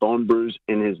through that bone bruise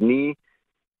in his knee.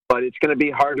 But it's going to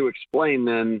be hard to explain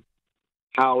then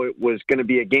how it was going to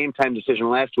be a game time decision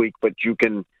last week, but you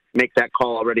can make that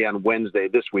call already on Wednesday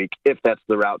this week if that's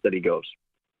the route that he goes.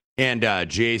 And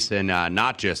Jason,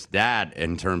 not just that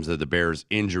in terms of the Bears'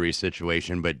 injury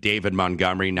situation, but David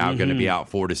Montgomery now going to be out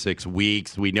 4 to 6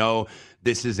 weeks. We know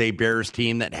this is a Bears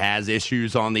team that has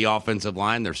issues on the offensive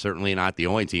line. They're certainly not the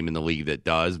only team in the league that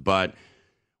does, but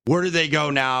where do they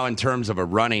go now in terms of a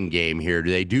running game here?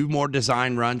 Do they do more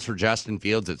design runs for Justin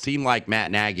Fields? It seemed like Matt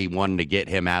Nagy wanted to get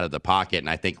him out of the pocket, and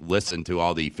I think listened to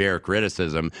all the fair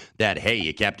criticism that, hey,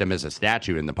 you kept him as a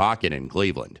statue in the pocket in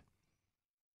Cleveland.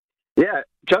 Yeah,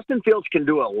 Justin Fields can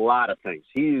do a lot of things.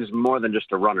 He's more than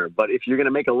just a runner. But if you're going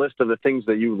to make a list of the things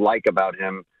that you like about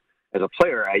him as a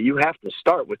player, you have to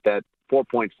start with that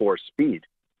 4.4 speed.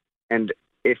 And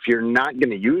if you're not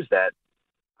going to use that,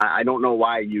 I don't know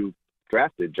why you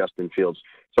drafted Justin Fields.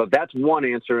 So that's one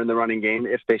answer in the running game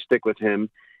if they stick with him.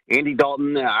 Andy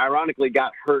Dalton, ironically,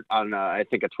 got hurt on, I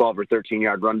think, a 12 or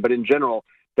 13-yard run. But in general,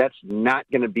 that's not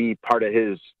going to be part of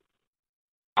his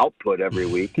output every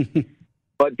week.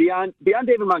 But beyond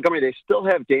David Montgomery, they still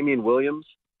have Damian Williams.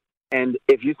 And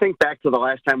if you think back to the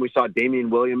last time we saw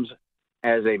Damian Williams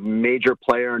as a major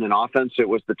player in an offense, it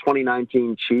was the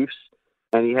 2019 Chiefs.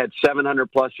 And he had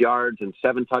 700-plus yards and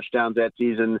 7 touchdowns that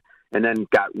season, and then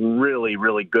got really,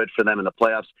 really good for them in the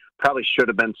playoffs. Probably should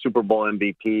have been Super Bowl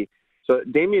MVP. So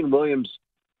Damian Williams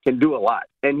can do a lot.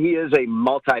 And he is a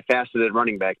multifaceted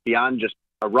running back. Beyond just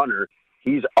a runner,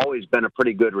 he's always been a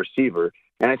pretty good receiver.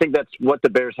 And I think that's what the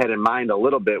Bears had in mind a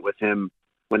little bit with him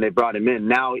when they brought him in.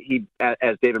 Now he,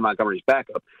 as David Montgomery's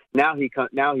backup, now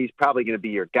he's probably going to be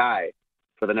your guy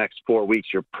for the next 4 weeks,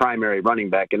 your primary running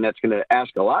back. And that's going to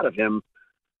ask a lot of him.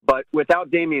 But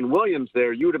without Damian Williams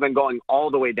there, you would have been going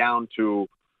all the way down to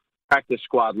practice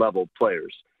squad level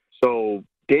players. So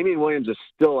Damian Williams is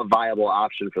still a viable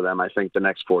option for them, I think, the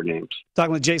next 4 games.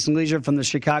 Talking with Jason Leisure from the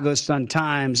Chicago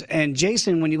Sun-Times. And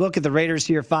Jason, when you look at the Raiders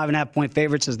here, 5.5-point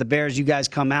favorites as the Bears, you guys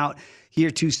come out here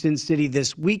to Sin City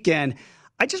this weekend.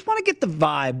 I just want to get the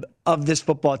vibe of this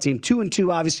football team.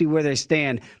 2-2, obviously, where they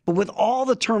stand. But with all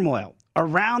the turmoil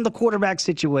around the quarterback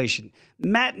situation,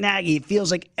 Matt Nagy, it feels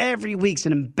like every week's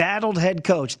an embattled head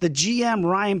coach. The GM,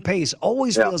 Ryan Pace,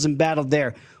 always feels embattled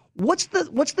there. What's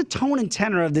the tone and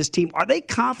tenor of this team? Are they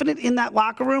confident in that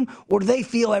locker room, or do they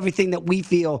feel everything that we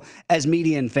feel as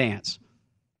media and fans?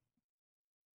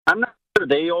 I'm not sure.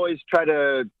 They always try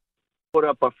to put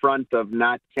up a front of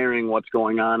not caring what's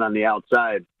going on the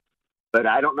outside, but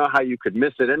I don't know how you could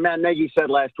miss it. And Matt Nagy said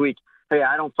last week, hey,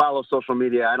 I don't follow social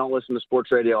media. I don't listen to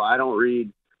sports radio. I don't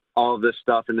read all of this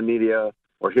stuff in the media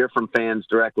or hear from fans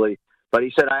directly. But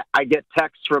he said, I get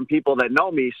texts from people that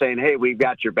know me saying, hey, we've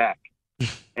got your back.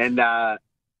 And I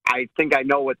think I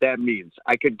know what that means.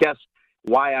 I could guess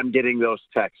why I'm getting those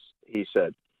texts, he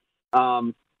said.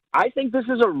 I think this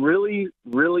is a really,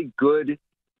 really good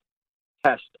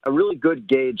test, a really good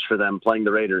gauge for them playing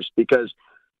the Raiders, because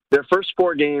their first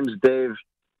 4 games, this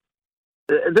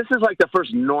is like the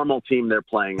first normal team they're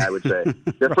playing, I would say.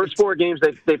 Their first 4 games,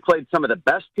 they've played some of the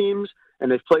best teams,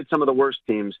 and they've played some of the worst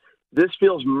teams. This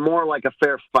feels more like a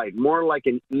fair fight, more like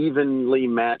an evenly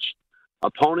matched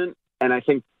opponent, and I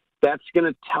think that's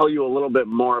going to tell you a little bit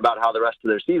more about how the rest of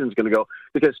their season is going to go,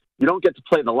 because you don't get to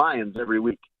play the Lions every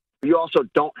week. You also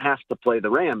don't have to play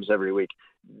the Rams every week.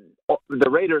 The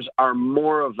Raiders are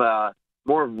more of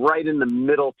right in the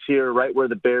middle tier, right where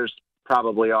the Bears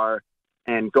probably are.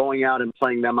 And going out and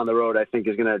playing them on the road, I think,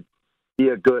 is going to be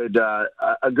a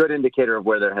good indicator of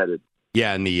where they're headed.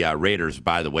 Yeah, and the Raiders,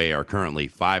 by the way, are currently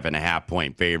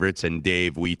 5.5-point favorites. And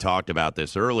Dave, we talked about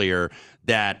this earlier,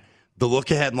 that the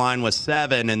look-ahead line was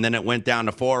 7, and then it went down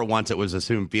to 4 once it was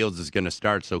assumed Fields is going to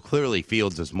start. So clearly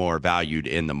Fields is more valued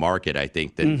in the market, I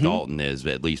think, than Dalton is,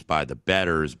 at least by the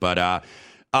bettors. But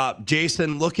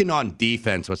Jason, looking on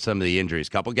defense with some of the injuries,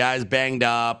 couple guys banged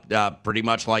up, pretty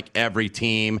much like every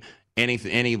team.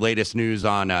 Any latest news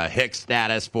on Hicks'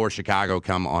 status for Chicago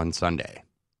come on Sunday?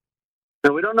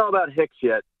 Now, we don't know about Hicks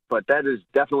yet, but that is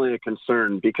definitely a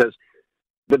concern, because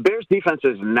the Bears' defense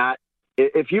is not,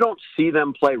 if you don't see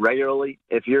them play regularly,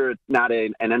 if you're not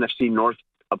an NFC North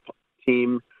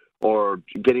team or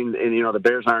getting, the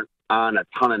Bears aren't on a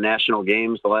ton of national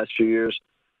games the last few years,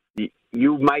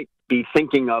 you might be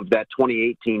thinking of that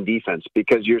 2018 defense,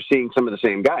 because you're seeing some of the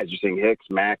same guys. You're seeing Hicks,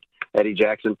 Mack, Eddie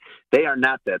Jackson. They are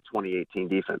not that 2018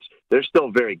 defense. They're still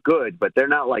very good, but they're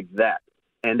not like that.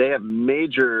 And they have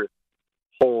major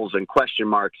holes and question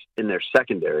marks in their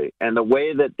secondary. And the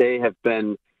way that they have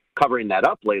been covering that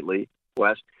up lately,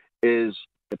 Wes, is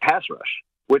the pass rush,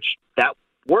 which that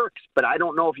works, but I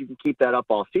don't know if you can keep that up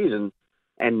all season.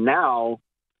 And now,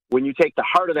 when you take the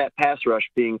heart of that pass rush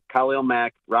being Khalil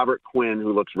Mack, Robert Quinn,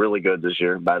 who looks really good this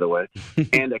year, by the way,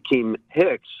 and Akeem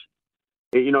Hicks,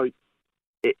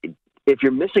 if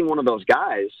you're missing one of those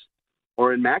guys,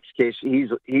 or in Mac's case,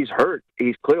 he's hurt.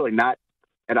 He's clearly not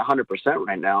at 100%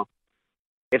 right now.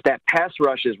 If that pass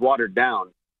rush is watered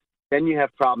down, then you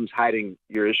have problems hiding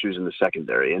your issues in the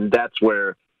secondary, and that's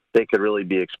where they could really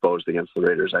be exposed against the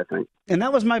Raiders, I think. And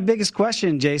that was my biggest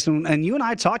question, Jason. And you and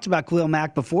I talked about Khalil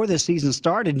Mack before this season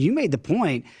started. And you made the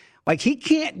point, like he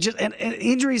can't just, and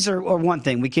injuries are one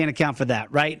thing. We can't account for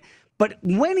that, right? But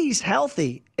when he's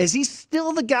healthy, is he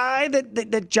still the guy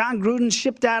that John Gruden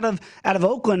shipped out of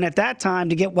Oakland at that time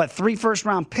to get, 3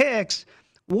 first-round picks?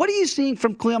 What are you seeing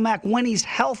from Khalil Mack when he's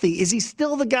healthy? Is he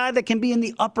still the guy that can be in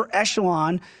the upper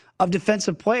echelon of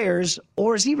defensive players,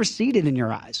 or is he receded in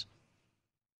your eyes?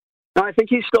 No, I think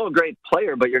he's still a great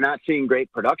player, but you're not seeing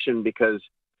great production because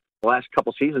the last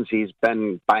couple seasons he's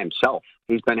been by himself.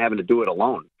 He's been having to do it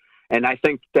alone. And I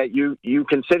think that you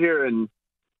can sit here and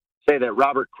say that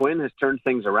Robert Quinn has turned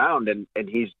things around and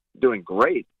he's doing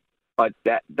great, but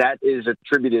that is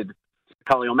attributed to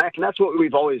Khalil Mack. And that's what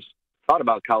we've always thought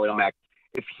about Khalil Mack.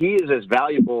 If he is as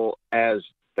valuable as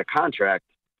the contract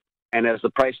and as the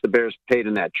price the Bears paid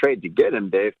in that trade to get him,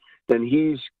 Dave, then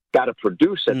he's got to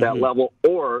produce at that level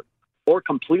or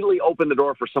completely open the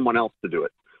door for someone else to do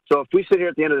it. So if we sit here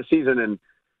at the end of the season and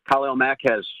Khalil Mack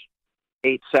has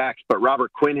 8 sacks, but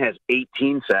Robert Quinn has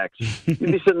 18 sacks, you'd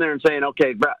be sitting there and saying,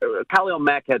 okay, Khalil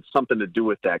Mack had something to do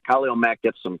with that. Khalil Mack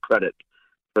gets some credit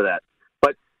for that.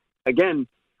 But again,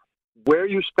 where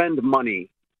you spend money,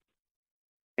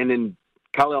 and in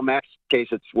Khalil Mack's case,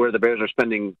 it's where the Bears are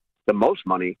spending the most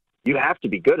money, you have to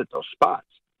be good at those spots.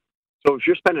 So if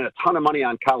you're spending a ton of money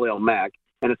on Khalil Mack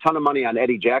and a ton of money on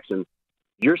Eddie Jackson,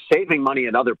 you're saving money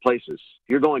in other places.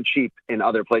 You're going cheap in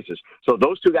other places. So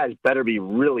those two guys better be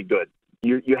really good.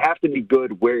 You have to be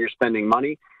good where you're spending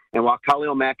money. And while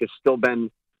Khalil Mack has still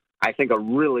been, I think, a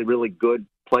really, really good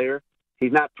player,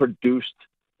 he's not produced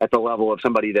at the level of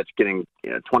somebody that's getting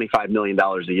 $25 million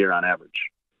a year on average.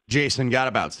 Jason, got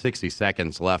about 60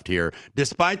 seconds left here.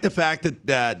 Despite the fact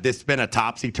that this has been a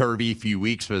topsy-turvy few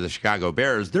weeks for the Chicago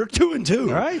Bears, they're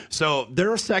 2-2. Right. So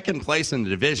they're second place in the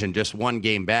division, just one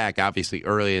game back, obviously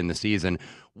early in the season.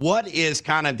 What is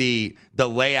kind of the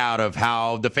layout of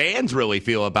how the fans really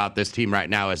feel about this team right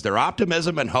now? Is there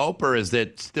optimism and hope, or is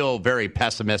it still very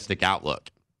pessimistic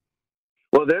outlook?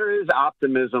 Well, there is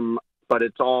optimism, but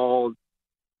it's all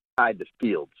tied to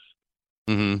Fields.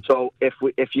 Mm-hmm. So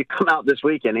if you come out this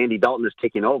week and Andy Dalton is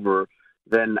taking over,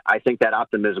 then I think that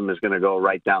optimism is going to go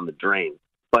right down the drain.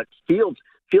 But Fields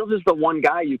is the one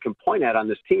guy you can point at on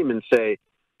this team and say,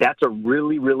 that's a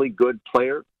really, really good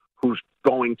player who's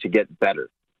going to get better.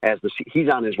 He's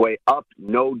on his way up,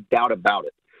 no doubt about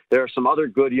it. There are some other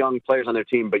good young players on their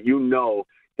team, but you know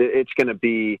that it's going to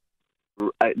be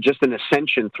just an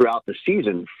ascension throughout the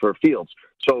season for Fields.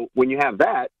 So when you have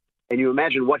that, and you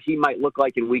imagine what he might look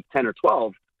like in week 10 or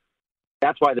 12,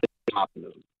 that's why there's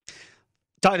optimism.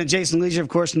 Talking to Jason Lieser, of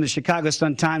course, from the Chicago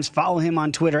Sun-Times. Follow him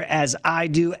on Twitter as I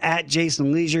do, at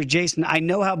Jason Lieser. Jason, I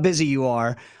know how busy you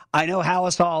are. I know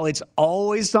Halas Hall, it's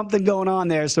always something going on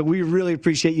there, so we really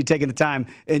appreciate you taking the time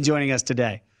and joining us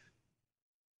today.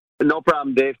 No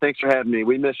problem, Dave. Thanks for having me.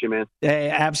 We miss you, man. Hey,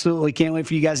 absolutely. Can't wait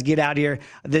for you guys to get out here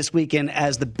this weekend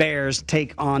as the Bears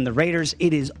take on the Raiders.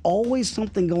 It is always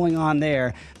something going on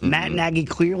there. Mm-hmm. Matt Nagy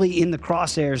clearly in the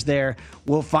crosshairs there.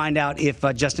 We'll find out if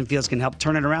Justin Fields can help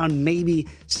turn it around, maybe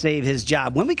save his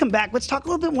job. When we come back, let's talk a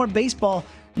little bit more baseball,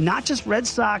 not just Red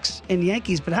Sox and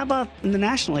Yankees, but how about in the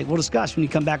National League? We'll discuss when you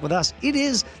come back with us. It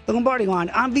is the Lombardi Line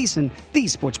on VSiN, the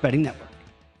Sports Betting Network.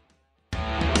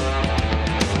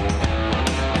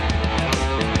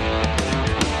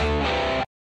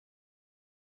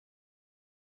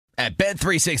 At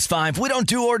Bet365, we don't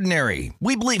do ordinary.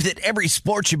 We believe that every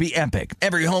sport should be epic.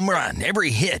 Every home run,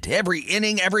 every hit, every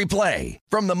inning, every play.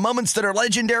 From the moments that are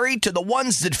legendary to the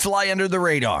ones that fly under the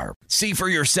radar. See for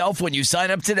yourself when you sign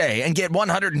up today and get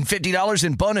 $150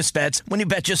 in bonus bets when you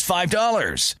bet just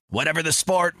 $5. Whatever the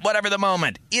sport, whatever the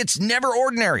moment, it's never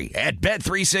ordinary at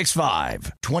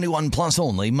Bet365. 21 plus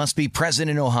only. Must be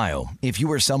present in Ohio. If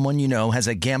you or someone you know has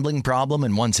a gambling problem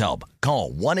and wants help,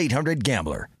 call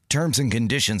 1-800-GAMBLER. Terms and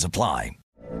conditions apply.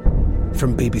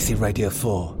 From BBC Radio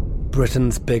 4,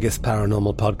 Britain's biggest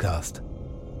paranormal podcast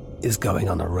is going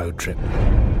on a road trip.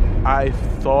 I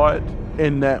thought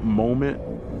in that moment,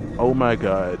 oh my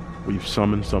God, we've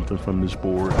summoned something from this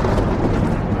board.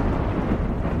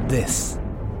 This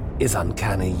is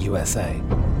Uncanny USA.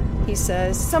 He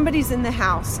says, somebody's in the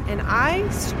house, and I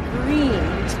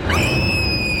screamed.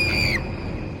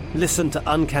 Listen to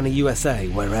Uncanny USA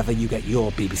wherever you get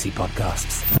your BBC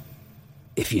podcasts,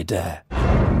 if you dare.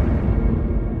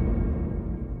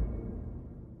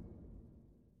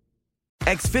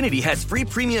 Xfinity has free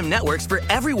premium networks for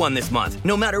everyone this month,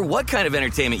 no matter what kind of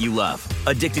entertainment you love.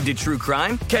 Addicted to true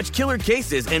crime? Catch killer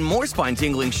cases and more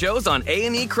spine-tingling shows on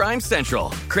A&E Crime Central.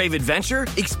 Crave adventure?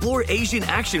 Explore Asian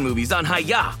action movies on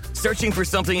Hi-Ya. Searching for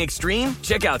something extreme?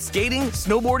 Check out skating,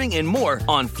 snowboarding, and more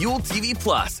on Fuel TV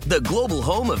Plus, the global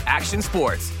home of action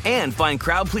sports. And find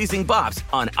crowd-pleasing bops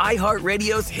on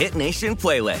iHeartRadio's Hit Nation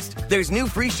playlist. There's new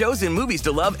free shows and movies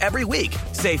to love every week.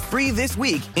 Say free this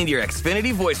week in your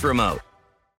Xfinity voice remote.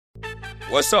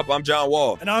 What's up? I'm John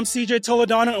Wall. And I'm CJ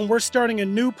Toledano, and we're starting a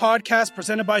new podcast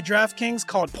presented by DraftKings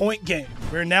called Point Game.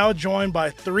 We're now joined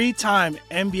by three-time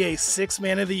NBA Sixth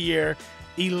Man of the Year,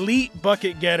 elite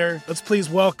bucket getter. Let's please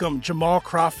welcome Jamal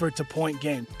Crawford to Point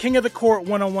Game. King of the Court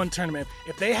one-on-one tournament.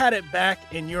 If they had it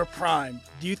back in your prime,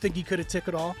 do you think you could have took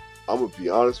it all? I'm going to be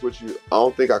honest with you. I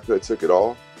don't think I could have took it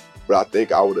all, but I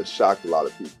think I would have shocked a lot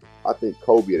of people. I think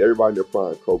Kobe and everybody in their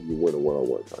prime, Kobe would win a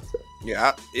one-on-one contest.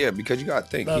 Yeah, because you got to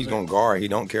think he's going to guard. He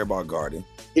don't care about guarding.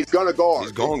 He's going to guard.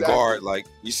 He's going to guard. Like,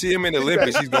 you see him in the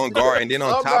Olympics, he's going to guard. And then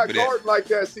on top of that. I'm not guarding like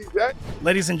that, CJ.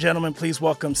 Ladies and gentlemen, please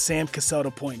welcome Sam Cassell to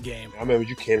Point Game. I remember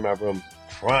you came to my room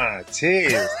crying,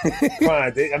 tears,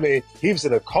 crying. I mean, he was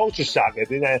in a culture shock. And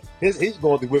then he's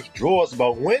going through withdrawals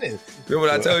about winning. Remember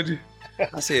what I told you?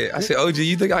 I said, OG,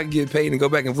 you think I can get paid and go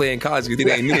back and play in college because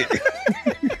it ain't it?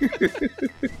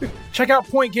 Check out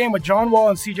Point Game with John Wall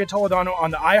and CJ Toledano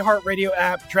on the iHeartRadio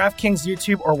app, DraftKings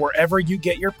YouTube, or wherever you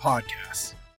get your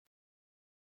podcasts.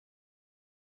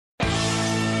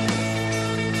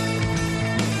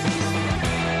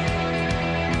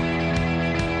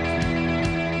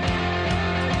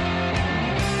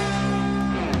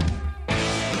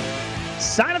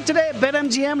 Sign up today at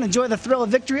BetMGM and enjoy the thrill of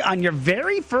victory on your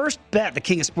very first bet. The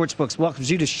King of Sportsbooks welcomes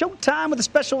you to Showtime with a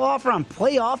special offer on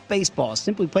playoff baseball.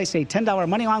 Simply place a $10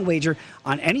 moneyline wager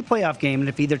on any playoff game, and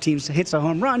if either team hits a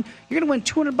home run, you're going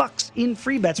to win $200 in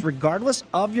free bets regardless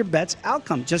of your bet's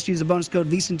outcome. Just use the bonus code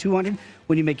VSiN200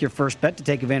 when you make your first bet to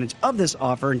take advantage of this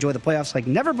offer. Enjoy the playoffs like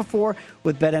never before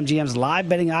with BetMGM's live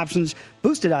betting options,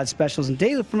 boosted odds specials, and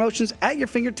daily promotions at your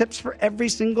fingertips for every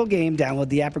single game. Download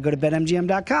the app or go to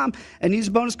BetMGM.com and use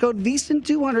bonus code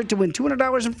VSiN200 to win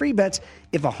 $200 in free bets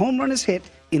if a home run is hit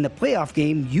in the playoff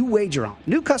game you wager on.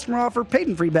 New customer offer, paid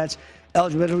in free bets.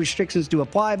 Eligibility restrictions do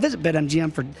apply. Visit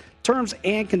BetMGM for terms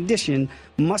and condition.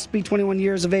 Must be 21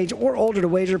 years of age or older to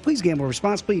wager. Please gamble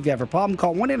responsibly. If you have a problem,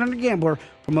 call 1-800-GAMBLER.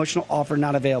 Promotional offer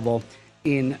not available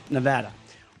in Nevada.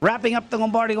 Wrapping up the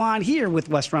Lombardi line here with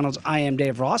Wes Reynolds, I am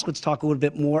Dave Ross. Let's talk a little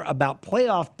bit more about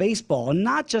playoff baseball, and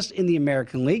not just in the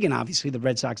American League, and obviously the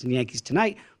Red Sox and Yankees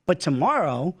tonight, but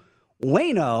tomorrow,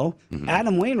 Waino,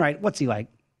 Adam Wainwright, what's he like,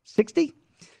 60?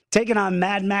 Taking on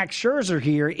Mad Max Scherzer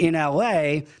here in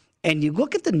L.A., and you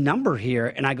look at the number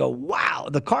here, and I go, wow,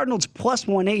 the Cardinals plus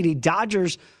 180,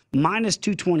 Dodgers minus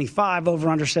 225,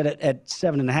 over-under set at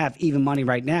 7.5, even money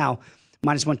right now,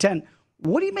 minus 110.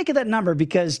 What do you make of that number?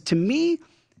 Because to me,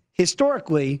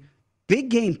 historically, big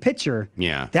game pitcher,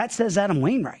 that says Adam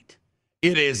Wainwright.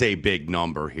 It is a big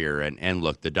number here. And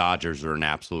look, the Dodgers are an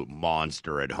absolute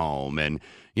monster at home. And,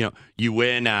 you know, you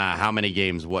win how many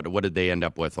games? What did they end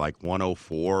up with? Like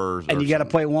 104? And you got to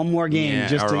play one more game.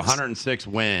 Or 106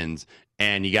 wins.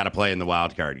 And you got to play in the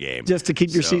wild card game. Just to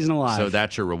keep your season alive. So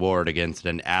that's your reward against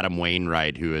an Adam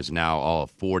Wainwright who is now all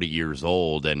 40 years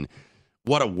old. And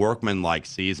what a workman-like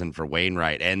season for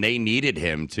Wainwright. And they needed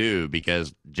him, too,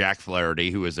 because Jack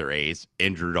Flaherty, who is their ace,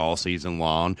 injured all season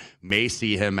long, may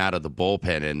see him out of the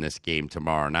bullpen in this game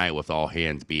tomorrow night with all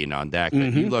hands being on deck.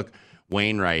 But you look,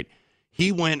 Wainwright,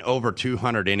 he went over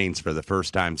 200 innings for the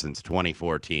first time since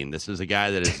 2014. This is a guy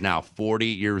that is now 40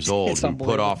 years old who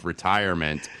put off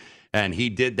retirement. And he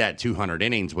did that 200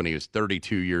 innings when he was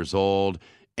 32 years old.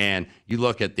 And you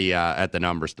look at the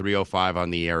numbers, 305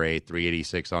 on the ERA,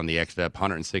 386 on the xFIP,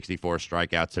 164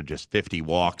 strikeouts to just 50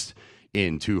 walks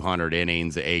in 200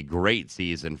 innings. A great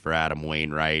season for Adam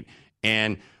Wainwright.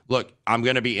 And look, I'm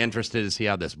going to be interested to see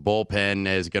how this bullpen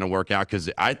is going to work out, because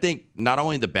I think not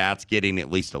only the bats getting at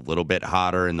least a little bit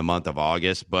hotter in the month of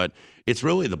August, but it's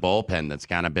really the bullpen that's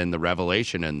kind of been the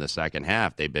revelation in the second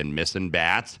half. They've been missing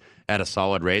bats at a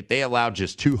solid rate. They allowed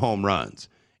just 2 home runs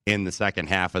in the second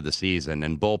half of the season,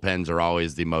 and bullpens are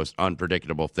always the most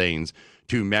unpredictable things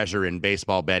to measure in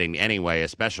baseball betting anyway,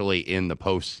 especially in the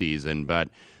postseason. But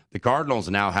the Cardinals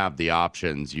now have the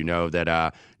options. You know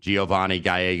that Giovanni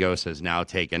Gallegos has now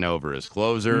taken over as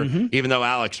closer, even though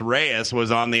Alex Reyes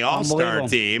was on the All-Star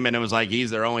team, and it was like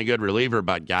he's their only good reliever,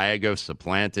 but Gallegos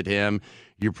supplanted him.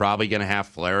 You're probably going to have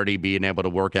Flaherty being able to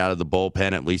work out of the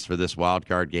bullpen, at least for this wild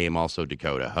card game. Also,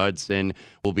 Dakota Hudson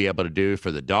will be able to do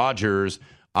for the Dodgers.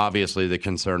 Obviously, the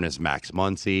concern is Max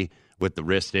Muncy. with the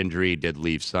wrist injury, did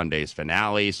leave Sunday's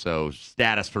finale. So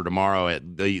status for tomorrow, at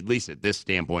least at this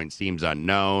standpoint, seems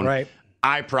unknown. Right.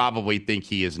 I probably think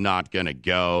he is not going to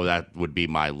go. That would be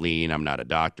my lean. I'm not a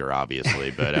doctor,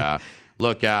 obviously, but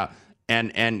look,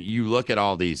 and you look at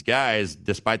all these guys,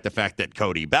 despite the fact that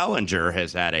Cody Bellinger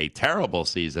has had a terrible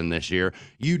season this year,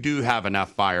 you do have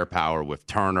enough firepower with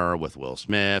Turner, with Will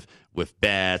Smith, with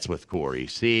Betts, with Corey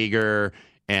Seager,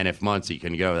 and if Muncy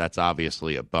can go, that's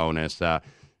obviously a bonus.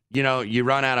 You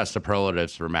run out of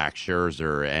superlatives for Max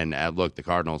Scherzer, and look, the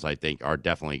Cardinals, I think, are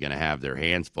definitely going to have their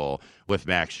hands full with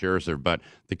Max Scherzer, but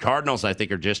the Cardinals, I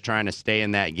think, are just trying to stay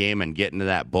in that game and get into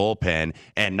that bullpen,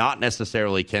 and not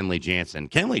necessarily Kenley Jansen.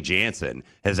 Kenley Jansen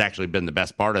has actually been the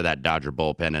best part of that Dodger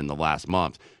bullpen in the last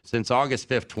month. Since August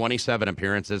 5th, 27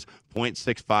 appearances,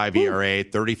 .65 ERA,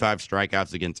 35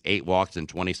 strikeouts against 8 walks and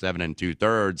 27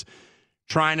 2/3.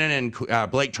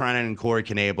 Blake Trinan and Corey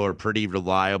Knebel are pretty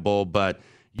reliable, but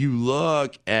you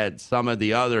look at some of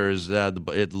the others, a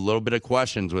little bit of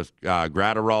questions with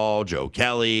Gratterall, Joe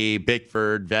Kelly,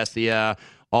 Bickford, Vesia,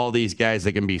 all these guys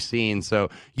that can be seen. So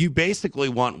you basically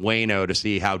want Waino to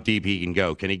see how deep he can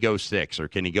go. Can he go 6 or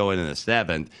can he go into the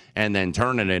 7th and then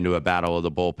turn it into a battle of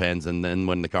the bullpens? And then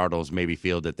when the Cardinals maybe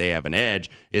feel that they have an edge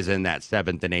is in that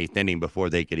 7th and 8th inning before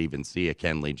they could even see a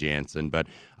Kenley Jansen. But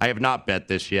I have not bet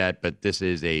this yet, but this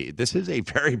is a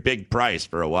very big price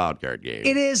for a wild card game.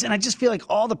 It is, and I just feel like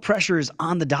all the pressure is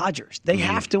on the Dodgers. They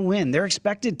have to win. They're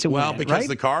expected to win. Well, because right?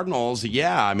 the Cardinals, the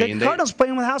Cardinals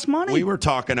playing with house money. We were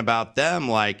talking about them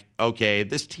like, okay,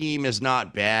 this team is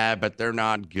not bad, but they're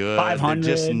not good. 500.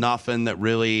 They're just nothing that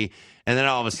really. And then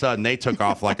all of a sudden, they took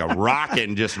off like a rocket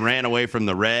and just ran away from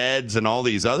the Reds and all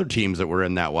these other teams that were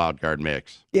in that wild card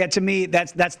mix. Yeah, to me,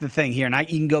 that's the thing here. And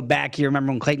you can go back here.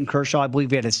 Remember when Clayton Kershaw, I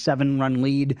believe he had a 7-run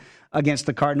lead against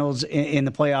the Cardinals in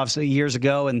the playoffs years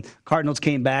ago, and Cardinals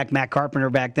came back, Matt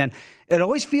Carpenter back then. It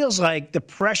always feels like the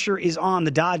pressure is on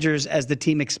the Dodgers as the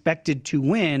team expected to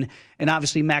win. And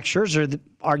obviously, Max Scherzer,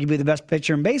 arguably the best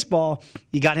pitcher in baseball,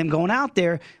 you got him going out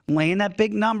there, laying that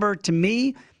big number. To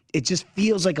me, it just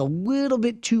feels like a little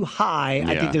bit too high.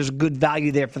 Yeah. I think there's good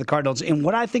value there for the Cardinals. And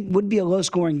what I think would be a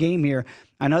low-scoring game here,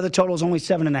 I know the total is only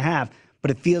 7.5,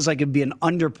 but it feels like it would be an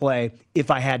underplay if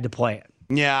I had to play it.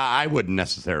 Yeah, I wouldn't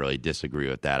necessarily disagree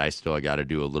with that. I still got to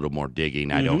do a little more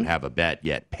digging. I don't have a bet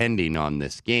yet pending on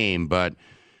this game, but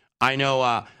I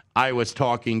know I was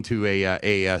talking to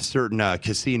a certain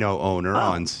casino owner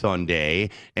on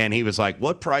Sunday, and he was like,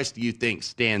 what price do you think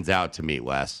stands out to me,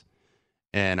 Wes?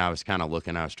 And I was kind of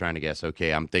looking, I was trying to guess,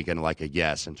 okay, I'm thinking like a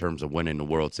yes in terms of winning the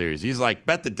World Series. He's like,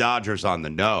 bet the Dodgers on the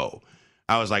no.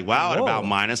 I was like, wow, at about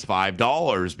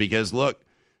 -$5 because, look,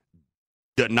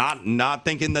 not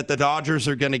thinking that the Dodgers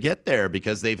are going to get there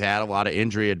because they've had a lot of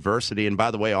injury adversity. And by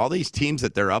the way, all these teams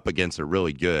that they're up against are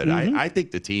really good. I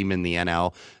think the team in the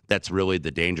NL that's really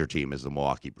the danger team is the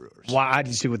Milwaukee Brewers. Wow, I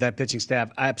do with that pitching staff.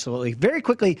 Absolutely. Very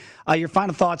quickly, your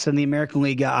final thoughts on the American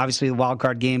League, obviously the wild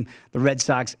card game, the Red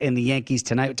Sox and the Yankees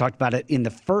tonight. We talked about it in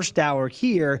the first hour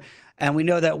here. And we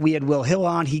know that we had Will Hill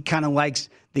on. He kind of likes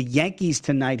the Yankees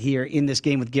tonight here in this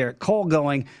game with Garrett Cole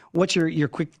going. What's your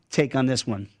quick take on this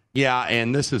one? Yeah,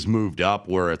 and this has moved up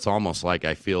where it's almost like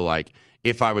I feel like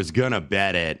if I was going to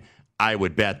bet it, I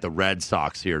would bet the Red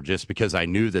Sox here just because I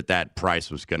knew that price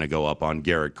was going to go up on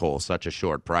Garrett Cole, such a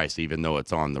short price, even though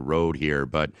it's on the road here.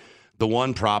 But the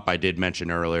one prop I did mention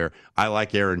earlier, I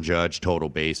like Aaron Judge, total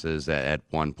bases at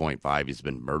 1.5. He's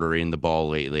been murdering the ball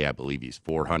lately. I believe he's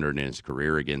 400 in his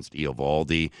career against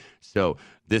Eovaldi. So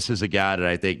this is a guy that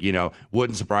I think,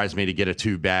 wouldn't surprise me to get a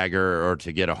 2-bagger or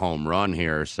to get a home run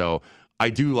here. So I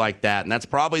do like that, and that's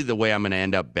probably the way I'm going to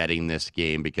end up betting this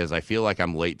game because I feel like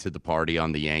I'm late to the party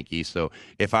on the Yankees. So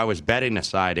if I was betting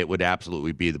aside, it would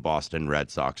absolutely be the Boston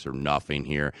Red Sox or nothing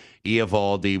here.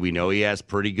 Eovaldi, we know he has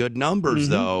pretty good numbers,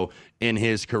 though, in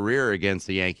his career against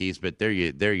the Yankees, but there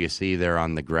you see there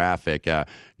on the graphic.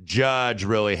 Judge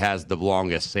really has the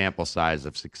longest sample size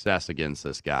of success against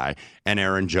this guy, and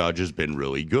Aaron Judge has been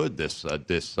really good this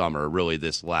summer, really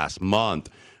this last month,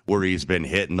 where he's been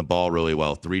hitting the ball really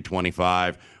well.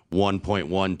 325,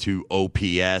 1.12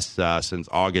 OPS since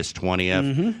August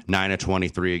 20th, 9 of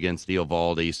 23 against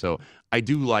Eovaldi. So I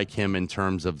do like him in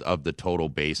terms of the total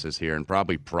basis here, and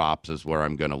probably props is where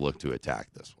I'm going to look to attack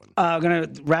this one. I'm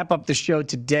going to wrap up the show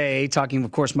today talking,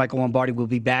 of course, Michael Lombardi will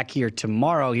be back here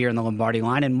tomorrow here in the Lombardi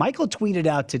line. And Michael tweeted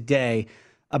out today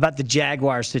about the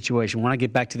Jaguars situation when I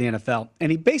get back to the NFL.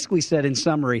 And he basically said, in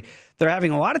summary, they're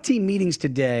having a lot of team meetings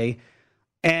today,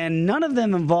 and none of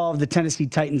them involve the Tennessee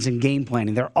Titans in game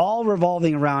planning. They're all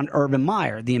revolving around Urban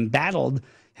Meyer, the embattled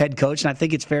head coach, and I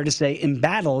think it's fair to say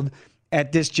embattled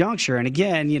at this juncture. And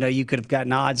again, you could have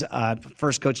gotten odds,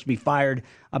 first coach to be fired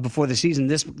before the season.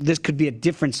 This could be a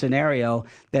different scenario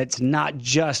that's not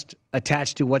just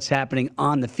attached to what's happening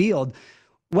on the field.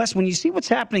 Wes, when you see what's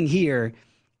happening here,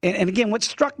 and again, what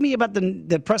struck me about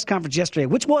the press conference yesterday,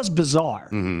 which was bizarre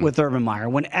with Urban Meyer,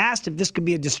 when asked if this could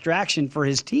be a distraction for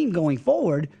his team going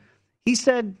forward, he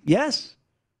said, yes,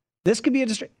 this could be a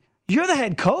distraction. You're the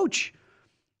head coach.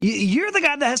 You're the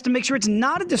guy that has to make sure it's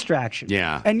not a distraction.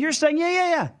 Yeah. And you're saying,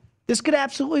 yeah. This could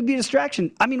absolutely be a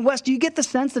distraction. I mean, Wes, do you get the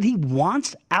sense that he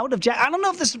wants out of Jack? I don't know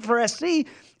if this is for SC,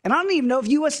 and I don't even know if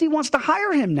USC wants to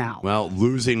hire him now. Well,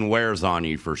 losing wears on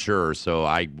you for sure, so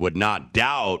I would not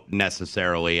doubt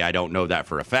necessarily, I don't know that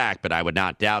for a fact, but I would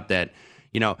not doubt that,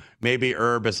 maybe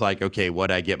Herb is like, okay,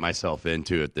 what'd I get myself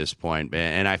into at this point?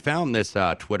 And I found this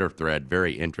Twitter thread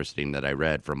very interesting that I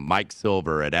read from Mike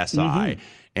Silver at SI,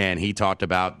 and he talked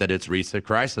about that it's reached a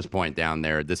crisis point down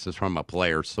there. This is from a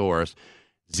player source.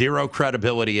 Zero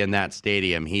credibility in that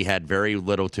stadium. He had very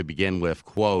little to begin with,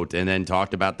 quote, and then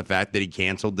talked about the fact that he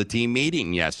canceled the team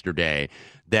meeting yesterday,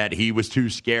 that he was too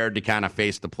scared to kind of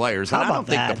face the players. And I don't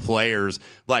think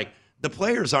the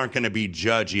players aren't going to be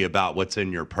judgy about what's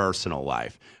in your personal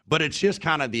life, but it's just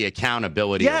kind of the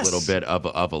accountability a little bit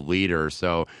of a leader.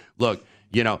 So, look,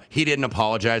 he didn't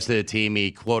apologize to the team.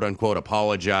 He, quote unquote,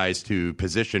 apologized to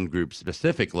position groups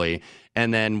specifically,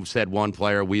 and then said one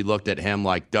player, we looked at him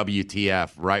like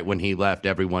WTF. Right when he left,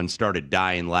 everyone started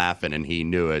dying laughing, and he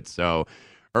knew it. So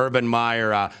Urban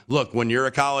Meyer, look, when you're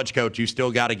a college coach, you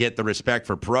still got to get the respect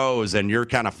for pros, and you're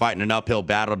kind of fighting an uphill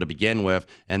battle to begin with,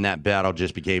 and that battle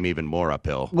just became even more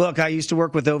uphill. Look, I used to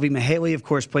work with Ovi Mihaly, of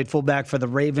course, played fullback for the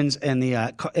Ravens and the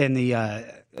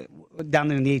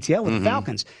down in the ATL with the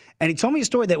Falcons. And he told me a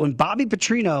story that when Bobby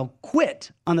Petrino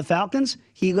quit on the Falcons,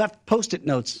 he left Post-it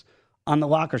notes on the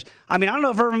lockers. I mean, I don't know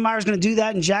if Urban Meyer's going to do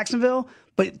that in Jacksonville,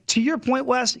 but to your point,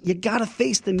 Wes, you got to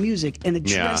face the music and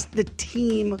address the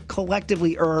team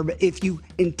collectively, Herb, if you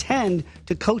intend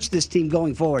to coach this team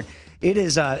going forward. It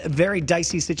is a very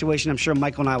dicey situation. I'm sure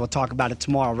Michael and I will talk about it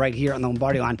tomorrow right here on the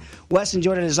Lombardi Line. Wes,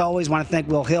 enjoyed it as always. Want to thank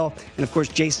Will Hill and, of course,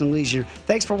 Jason Leisure.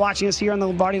 Thanks for watching us here on the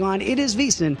Lombardi Line. It is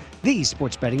VSiN, the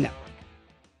Sports Betting Network.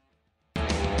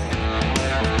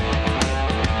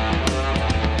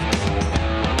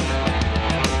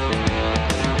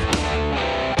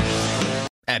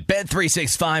 At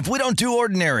Bet365, we don't do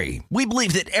ordinary. We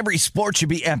believe that every sport should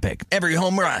be epic. Every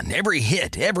home run, every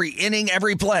hit, every inning,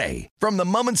 every play. From the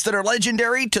moments that are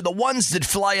legendary to the ones that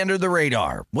fly under the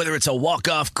radar. Whether it's a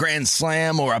walk-off grand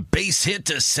slam or a base hit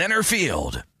to center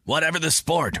field. Whatever the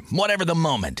sport, whatever the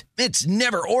moment. It's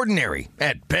never ordinary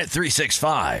at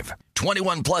Bet365.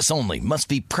 21 plus only. Must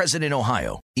be present in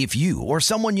Ohio. If you or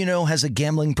someone you know has a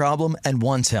gambling problem and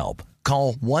wants help,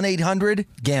 call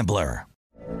 1-800-GAMBLER.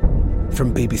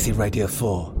 From BBC Radio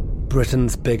 4,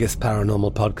 Britain's biggest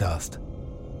paranormal podcast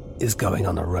is going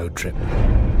on a road trip.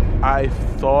 I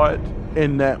thought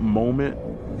in that moment,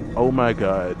 oh my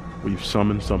God, we've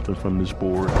summoned something from this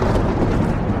board.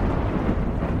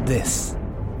 This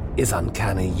is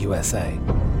Uncanny USA.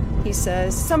 He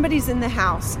says, somebody's in the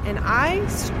house, and I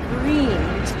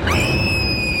screamed.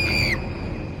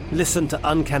 Listen to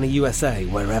Uncanny USA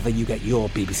wherever you get your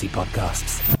BBC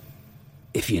podcasts,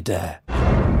 if you dare.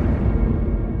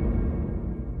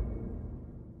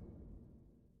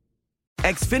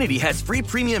 Xfinity has free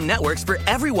premium networks for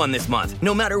everyone this month,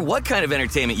 no matter what kind of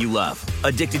entertainment you love.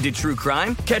 Addicted to true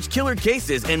crime? Catch killer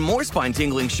cases and more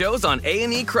spine-tingling shows on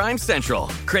A&E Crime Central.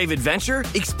 Crave adventure?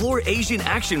 Explore Asian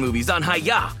action movies on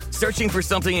Hi-YAH. Searching for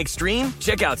something extreme?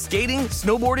 Check out skating,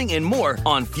 snowboarding, and more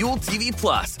on Fuel TV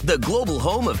Plus, the global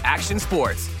home of action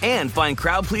sports. And find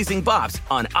crowd-pleasing bops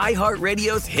on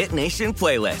iHeartRadio's Hit Nation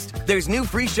playlist. There's new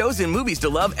free shows and movies to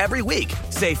love every week.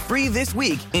 Say free this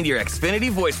week in your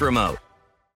Xfinity voice remote.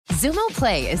 Xumo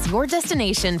Play is your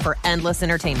destination for endless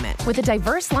entertainment. With a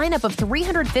diverse lineup of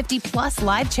 350-plus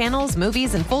live channels,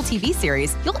 movies, and full TV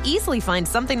series, you'll easily find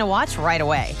something to watch right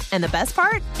away. And the best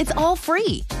part? It's all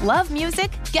free. Love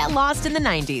music? Get lost in the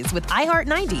 90s with iHeart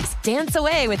 90s, dance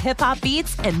away with hip-hop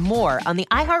beats, and more on the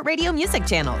iHeartRadio music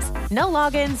channels. No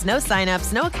logins, no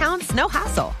signups, no accounts, no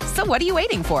hassle. So what are you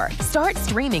waiting for? Start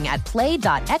streaming at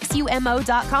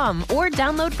play.xumo.com or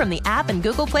download from the app and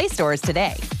Google Play stores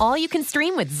today. All you can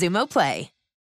stream with Xumo Play.